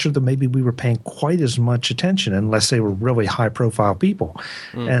just not sure that maybe we were paying quite as much attention unless they were really high profile people.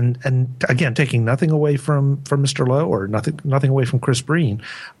 And again, taking nothing away from Mr. Lowe or nothing away from Chris Breen.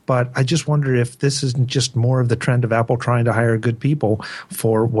 But I just wonder if this isn't just more of the trend of Apple trying to hire good people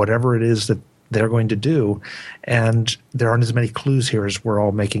for whatever it is that they're going to do, and there aren't as many clues here as we're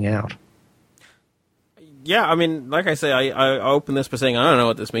all making out. Yeah, I mean, like I say, I open this by saying I don't know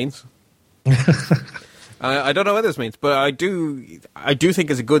what this means. I don't know what this means, but I do think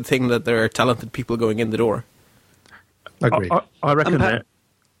it's a good thing that there are talented people going in the door. Agreed. I reckon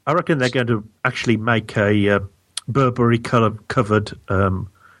they're going to actually make a Burberry covered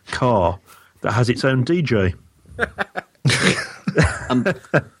car that has its own DJ.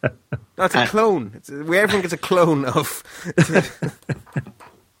 That's a clone. Everyone gets a clone of.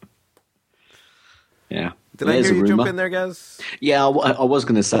 Yeah. Did I hear you jump in there, Gaz? Yeah, I was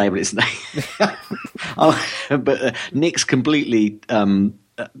going to say, but it's but Nick's completely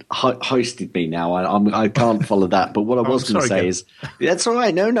hoisted me now. I can't follow that. But what I was going to say is, that's all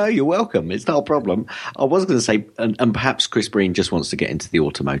right. No, you're welcome. It's not a problem. I was going to say, and perhaps Chris Breen just wants to get into the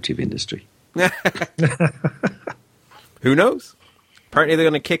automotive industry. Who knows? Apparently they're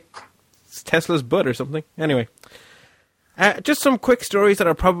going to kick Tesla's butt or something. Anyway. Just some quick stories that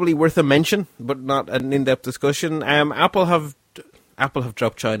are probably worth a mention, but not an in-depth discussion. Apple have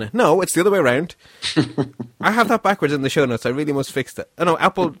dropped China. No, it's the other way around. I have that backwards in the show notes. I really must fix that. Oh, no,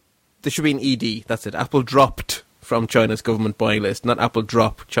 Apple, there should be an ED. That's it. Apple dropped from China's government buying list, not Apple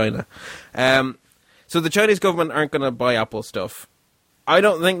drop China. So the Chinese government aren't going to buy Apple stuff. I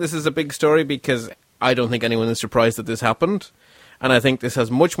don't think this is a big story because I don't think anyone is surprised that this happened. And I think this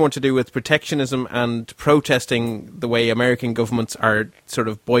has much more to do with protectionism and protesting the way American governments are sort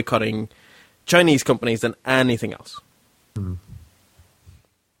of boycotting Chinese companies than anything else.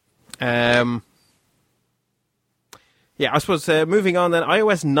 Yeah, I suppose moving on then,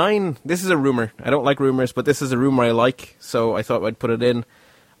 iOS 9, this is a rumor. I don't like rumors, but this is a rumor I like, so I thought I'd put it in.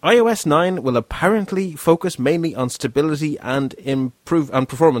 iOS 9 will apparently focus mainly on stability and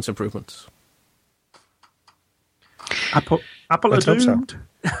performance improvements. Apple are doomed.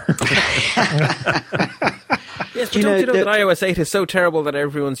 Yes, but don't you know that iOS 8 is so terrible that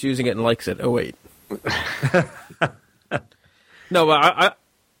everyone's using it and likes it? Oh, wait. No, but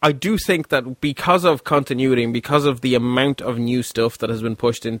I do think that because of continuity and because of the amount of new stuff that has been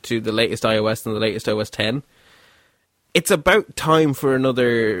pushed into the latest iOS and the latest OS 10, it's about time for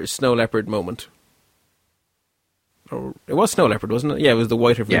another Snow Leopard moment. Or it was Snow Leopard, wasn't it? Yeah, it was the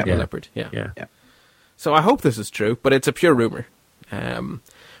whiter version of Leopard. Yeah. So I hope this is true, but it's a pure rumor.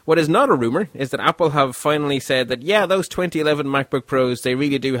 What is not a rumor is that Apple have finally said that, yeah, those 2011 MacBook Pros, they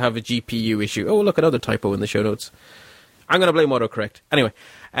really do have a GPU issue. Oh, look, another typo in the show notes. I'm going to blame autocorrect. Anyway,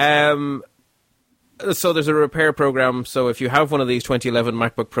 so there's a repair program. So if you have one of these 2011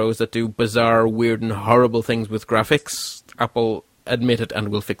 MacBook Pros that do bizarre, weird, and horrible things with graphics, Apple admit it and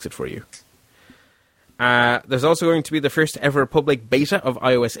will fix it for you. There's also going to be the first ever public beta of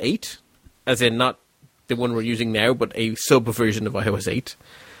iOS 8, as in not the one we're using now, but a sub-version of iOS 8.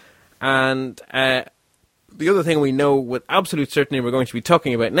 And the other thing we know with absolute certainty we're going to be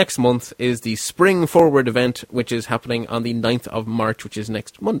talking about next month is the Spring Forward event, which is happening on the 9th of March, which is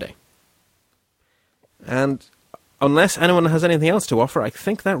next Monday. And unless anyone has anything else to offer, I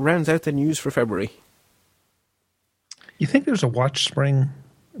think that rounds out the news for February. You think there's a Watch Spring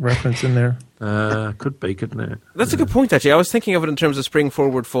reference in there? Could be, couldn't it? That's a good point, actually. I was thinking of it in terms of spring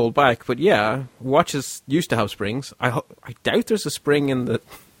forward, fold back, but yeah, watches used to have springs. I doubt there's a spring in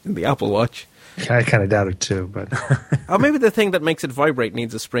the Apple Watch. I kind of doubt it too, but or maybe the thing that makes it vibrate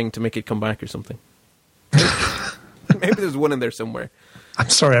needs a spring to make it come back or something. Maybe there's one in there somewhere. I'm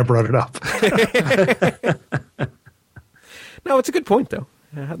sorry I brought it up. No, it's a good point, though.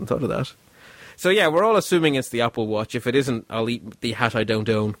 I hadn't thought of that. So yeah, we're all assuming it's the Apple Watch. If it isn't, I'll eat the hat I don't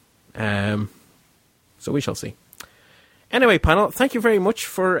own. So we shall see. Anyway, panel, thank you very much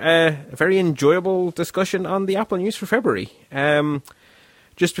for a very enjoyable discussion on the Apple news for February.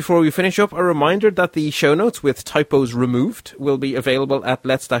 Just before we finish up, a reminder that the show notes with typos removed will be available at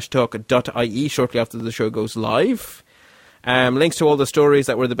lets-talk.ie shortly after the show goes live. Links to all the stories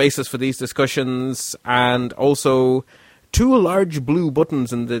that were the basis for these discussions, and also two large blue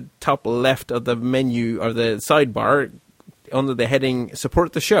buttons in the top left of the menu or the sidebar under the heading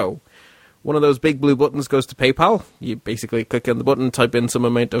Support the Show. One of those big blue buttons goes to PayPal. You basically click on the button, type in some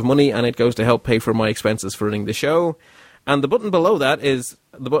amount of money, and it goes to help pay for my expenses for running the show. And the button below that is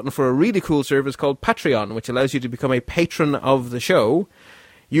the button for a really cool service called Patreon, which allows you to become a patron of the show.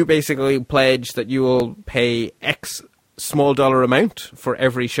 You basically pledge that you will pay X small dollar amount for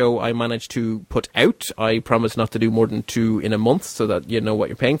every show I manage to put out. I promise not to do more than 2 in a month so that you know what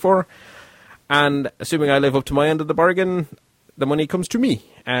you're paying for. And assuming I live up to my end of the bargain, the money comes to me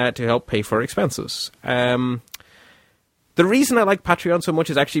to help pay for expenses. The reason I like Patreon so much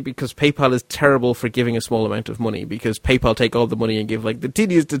is actually because PayPal is terrible for giving a small amount of money, because PayPal take all the money and give like the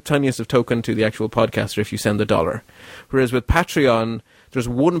tiniest of token to the actual podcaster if you send $1. Whereas with Patreon, there's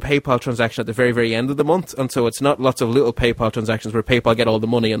one PayPal transaction at the very, very end of the month, and so it's not lots of little PayPal transactions where PayPal get all the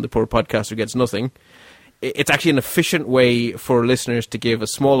money and the poor podcaster gets nothing. It's actually an efficient way for listeners to give a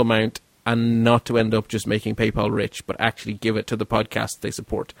small amount and not to end up just making PayPal rich, but actually give it to the podcast they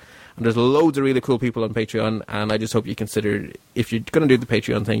support. And there's loads of really cool people on Patreon, and I just hope you consider, if you're going to do the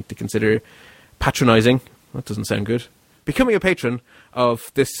Patreon thing, to consider patronizing. That doesn't sound good. Becoming a patron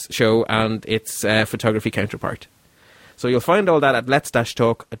of this show and its photography counterpart. So you'll find all that at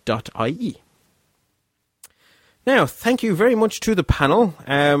lets-talk.ie. Now, thank you very much to the panel.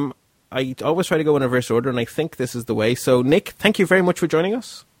 I always try to go in reverse order, and I think this is the way. So, Nick, thank you very much for joining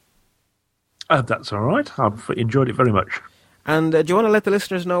us. That's all right. I've enjoyed it very much. And do you want to let the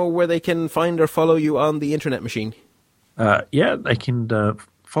listeners know where they can find or follow you on the internet machine? Yeah, they can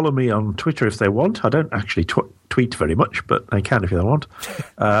follow me on Twitter if they want. I don't actually tweet very much, but they can if they want.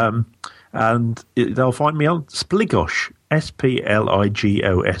 And they'll find me on Spligosh,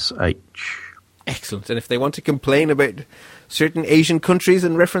 Spligosh. Excellent. And if they want to complain about certain Asian countries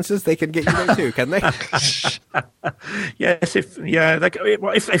and references, they can get you there too, can they? Yes, if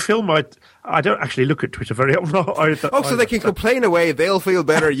they feel I don't actually look at Twitter very often. So they can complain away. They'll feel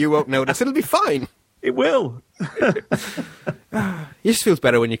better. You won't notice. It'll be fine. It will. It just feels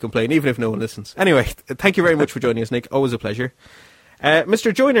better when you complain, even if no one listens. Anyway, thank you very much for joining us, Nick. Always a pleasure.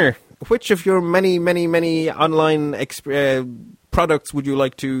 Mr. Joyner, which of your many, many, many online products would you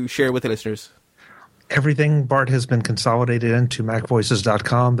like to share with the listeners? Everything, Bart, has been consolidated into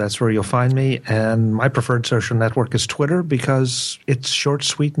macvoices.com. That's where you'll find me. And my preferred social network is Twitter because it's short,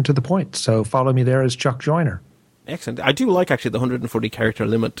 sweet, and to the point. So follow me there as Chuck Joyner. Excellent. I do like, actually, the 140-character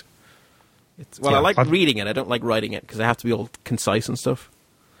limit. I like reading it. I don't like writing it because I have to be all concise and stuff.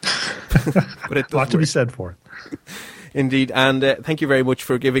 But it a lot to be said for it. Indeed. And thank you very much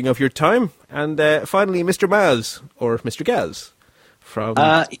for giving of your time. And finally, Mr. Maz, or Mr. Gaz, from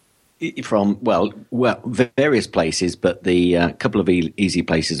various places, but the couple of easy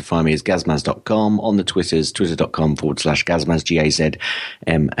places to find me is gazmaz.com, on the Twitters, twitter.com/gazmaz,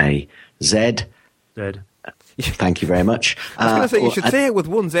 GAZMAZ. Dead. Thank you very much. I was going to say, you should say it with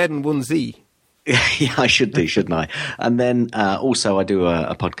one Z and one Z. Yeah, I should do, shouldn't I? And then also I do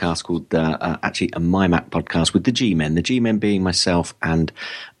a podcast called, actually a My Mac podcast with the G-Men. The G-Men being myself and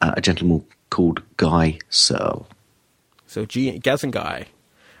a gentleman called Guy Searle. So Gaz and Guy.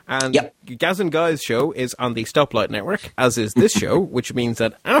 And yep. Gaz and Guy's show is on the Stoplight Network, as is this show, which means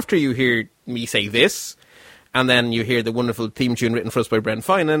that after you hear me say this, and then you hear the wonderful theme tune written for us by Brent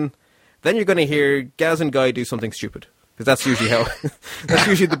Finan, then you're going to hear Gaz and Guy do something stupid. Because that's usually that's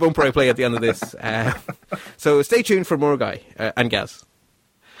usually the bumper I play at the end of this. So stay tuned for more Guy and Gaz.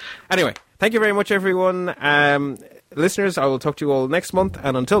 Anyway, thank you very much, everyone. Listeners, I will talk to you all next month.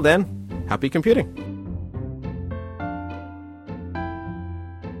 And until then, happy computing.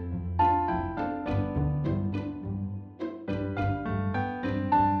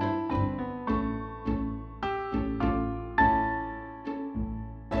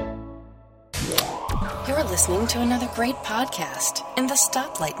 You're listening to another great podcast in the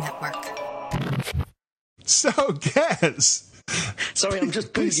Stoplight Network. So, Gaz. Sorry, I'm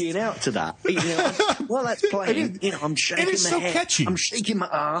just boogieing out to that. While that's playing, I'm shaking my so head. Catchy. I'm shaking my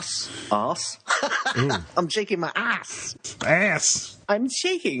ass. Ass? I'm shaking my ass. Ass. I'm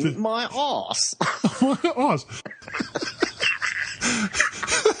shaking my ass. Ass.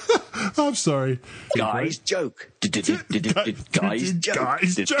 I'm sorry. Guy's joke. Guy's joke. Guy's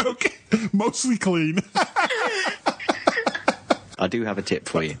joke. Mostly clean. I do have a tip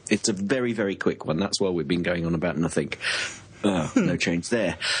for you. It's a very, very quick one. That's why we've been going on about nothing. No change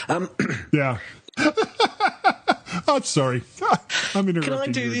there. Yeah. I'm sorry. I'm interrupting. Can I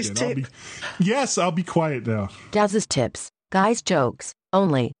do this again. tip? I'll be quiet now. Gaz's tips, Guy's jokes,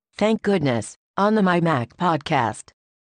 only, thank goodness, on the My Mac podcast.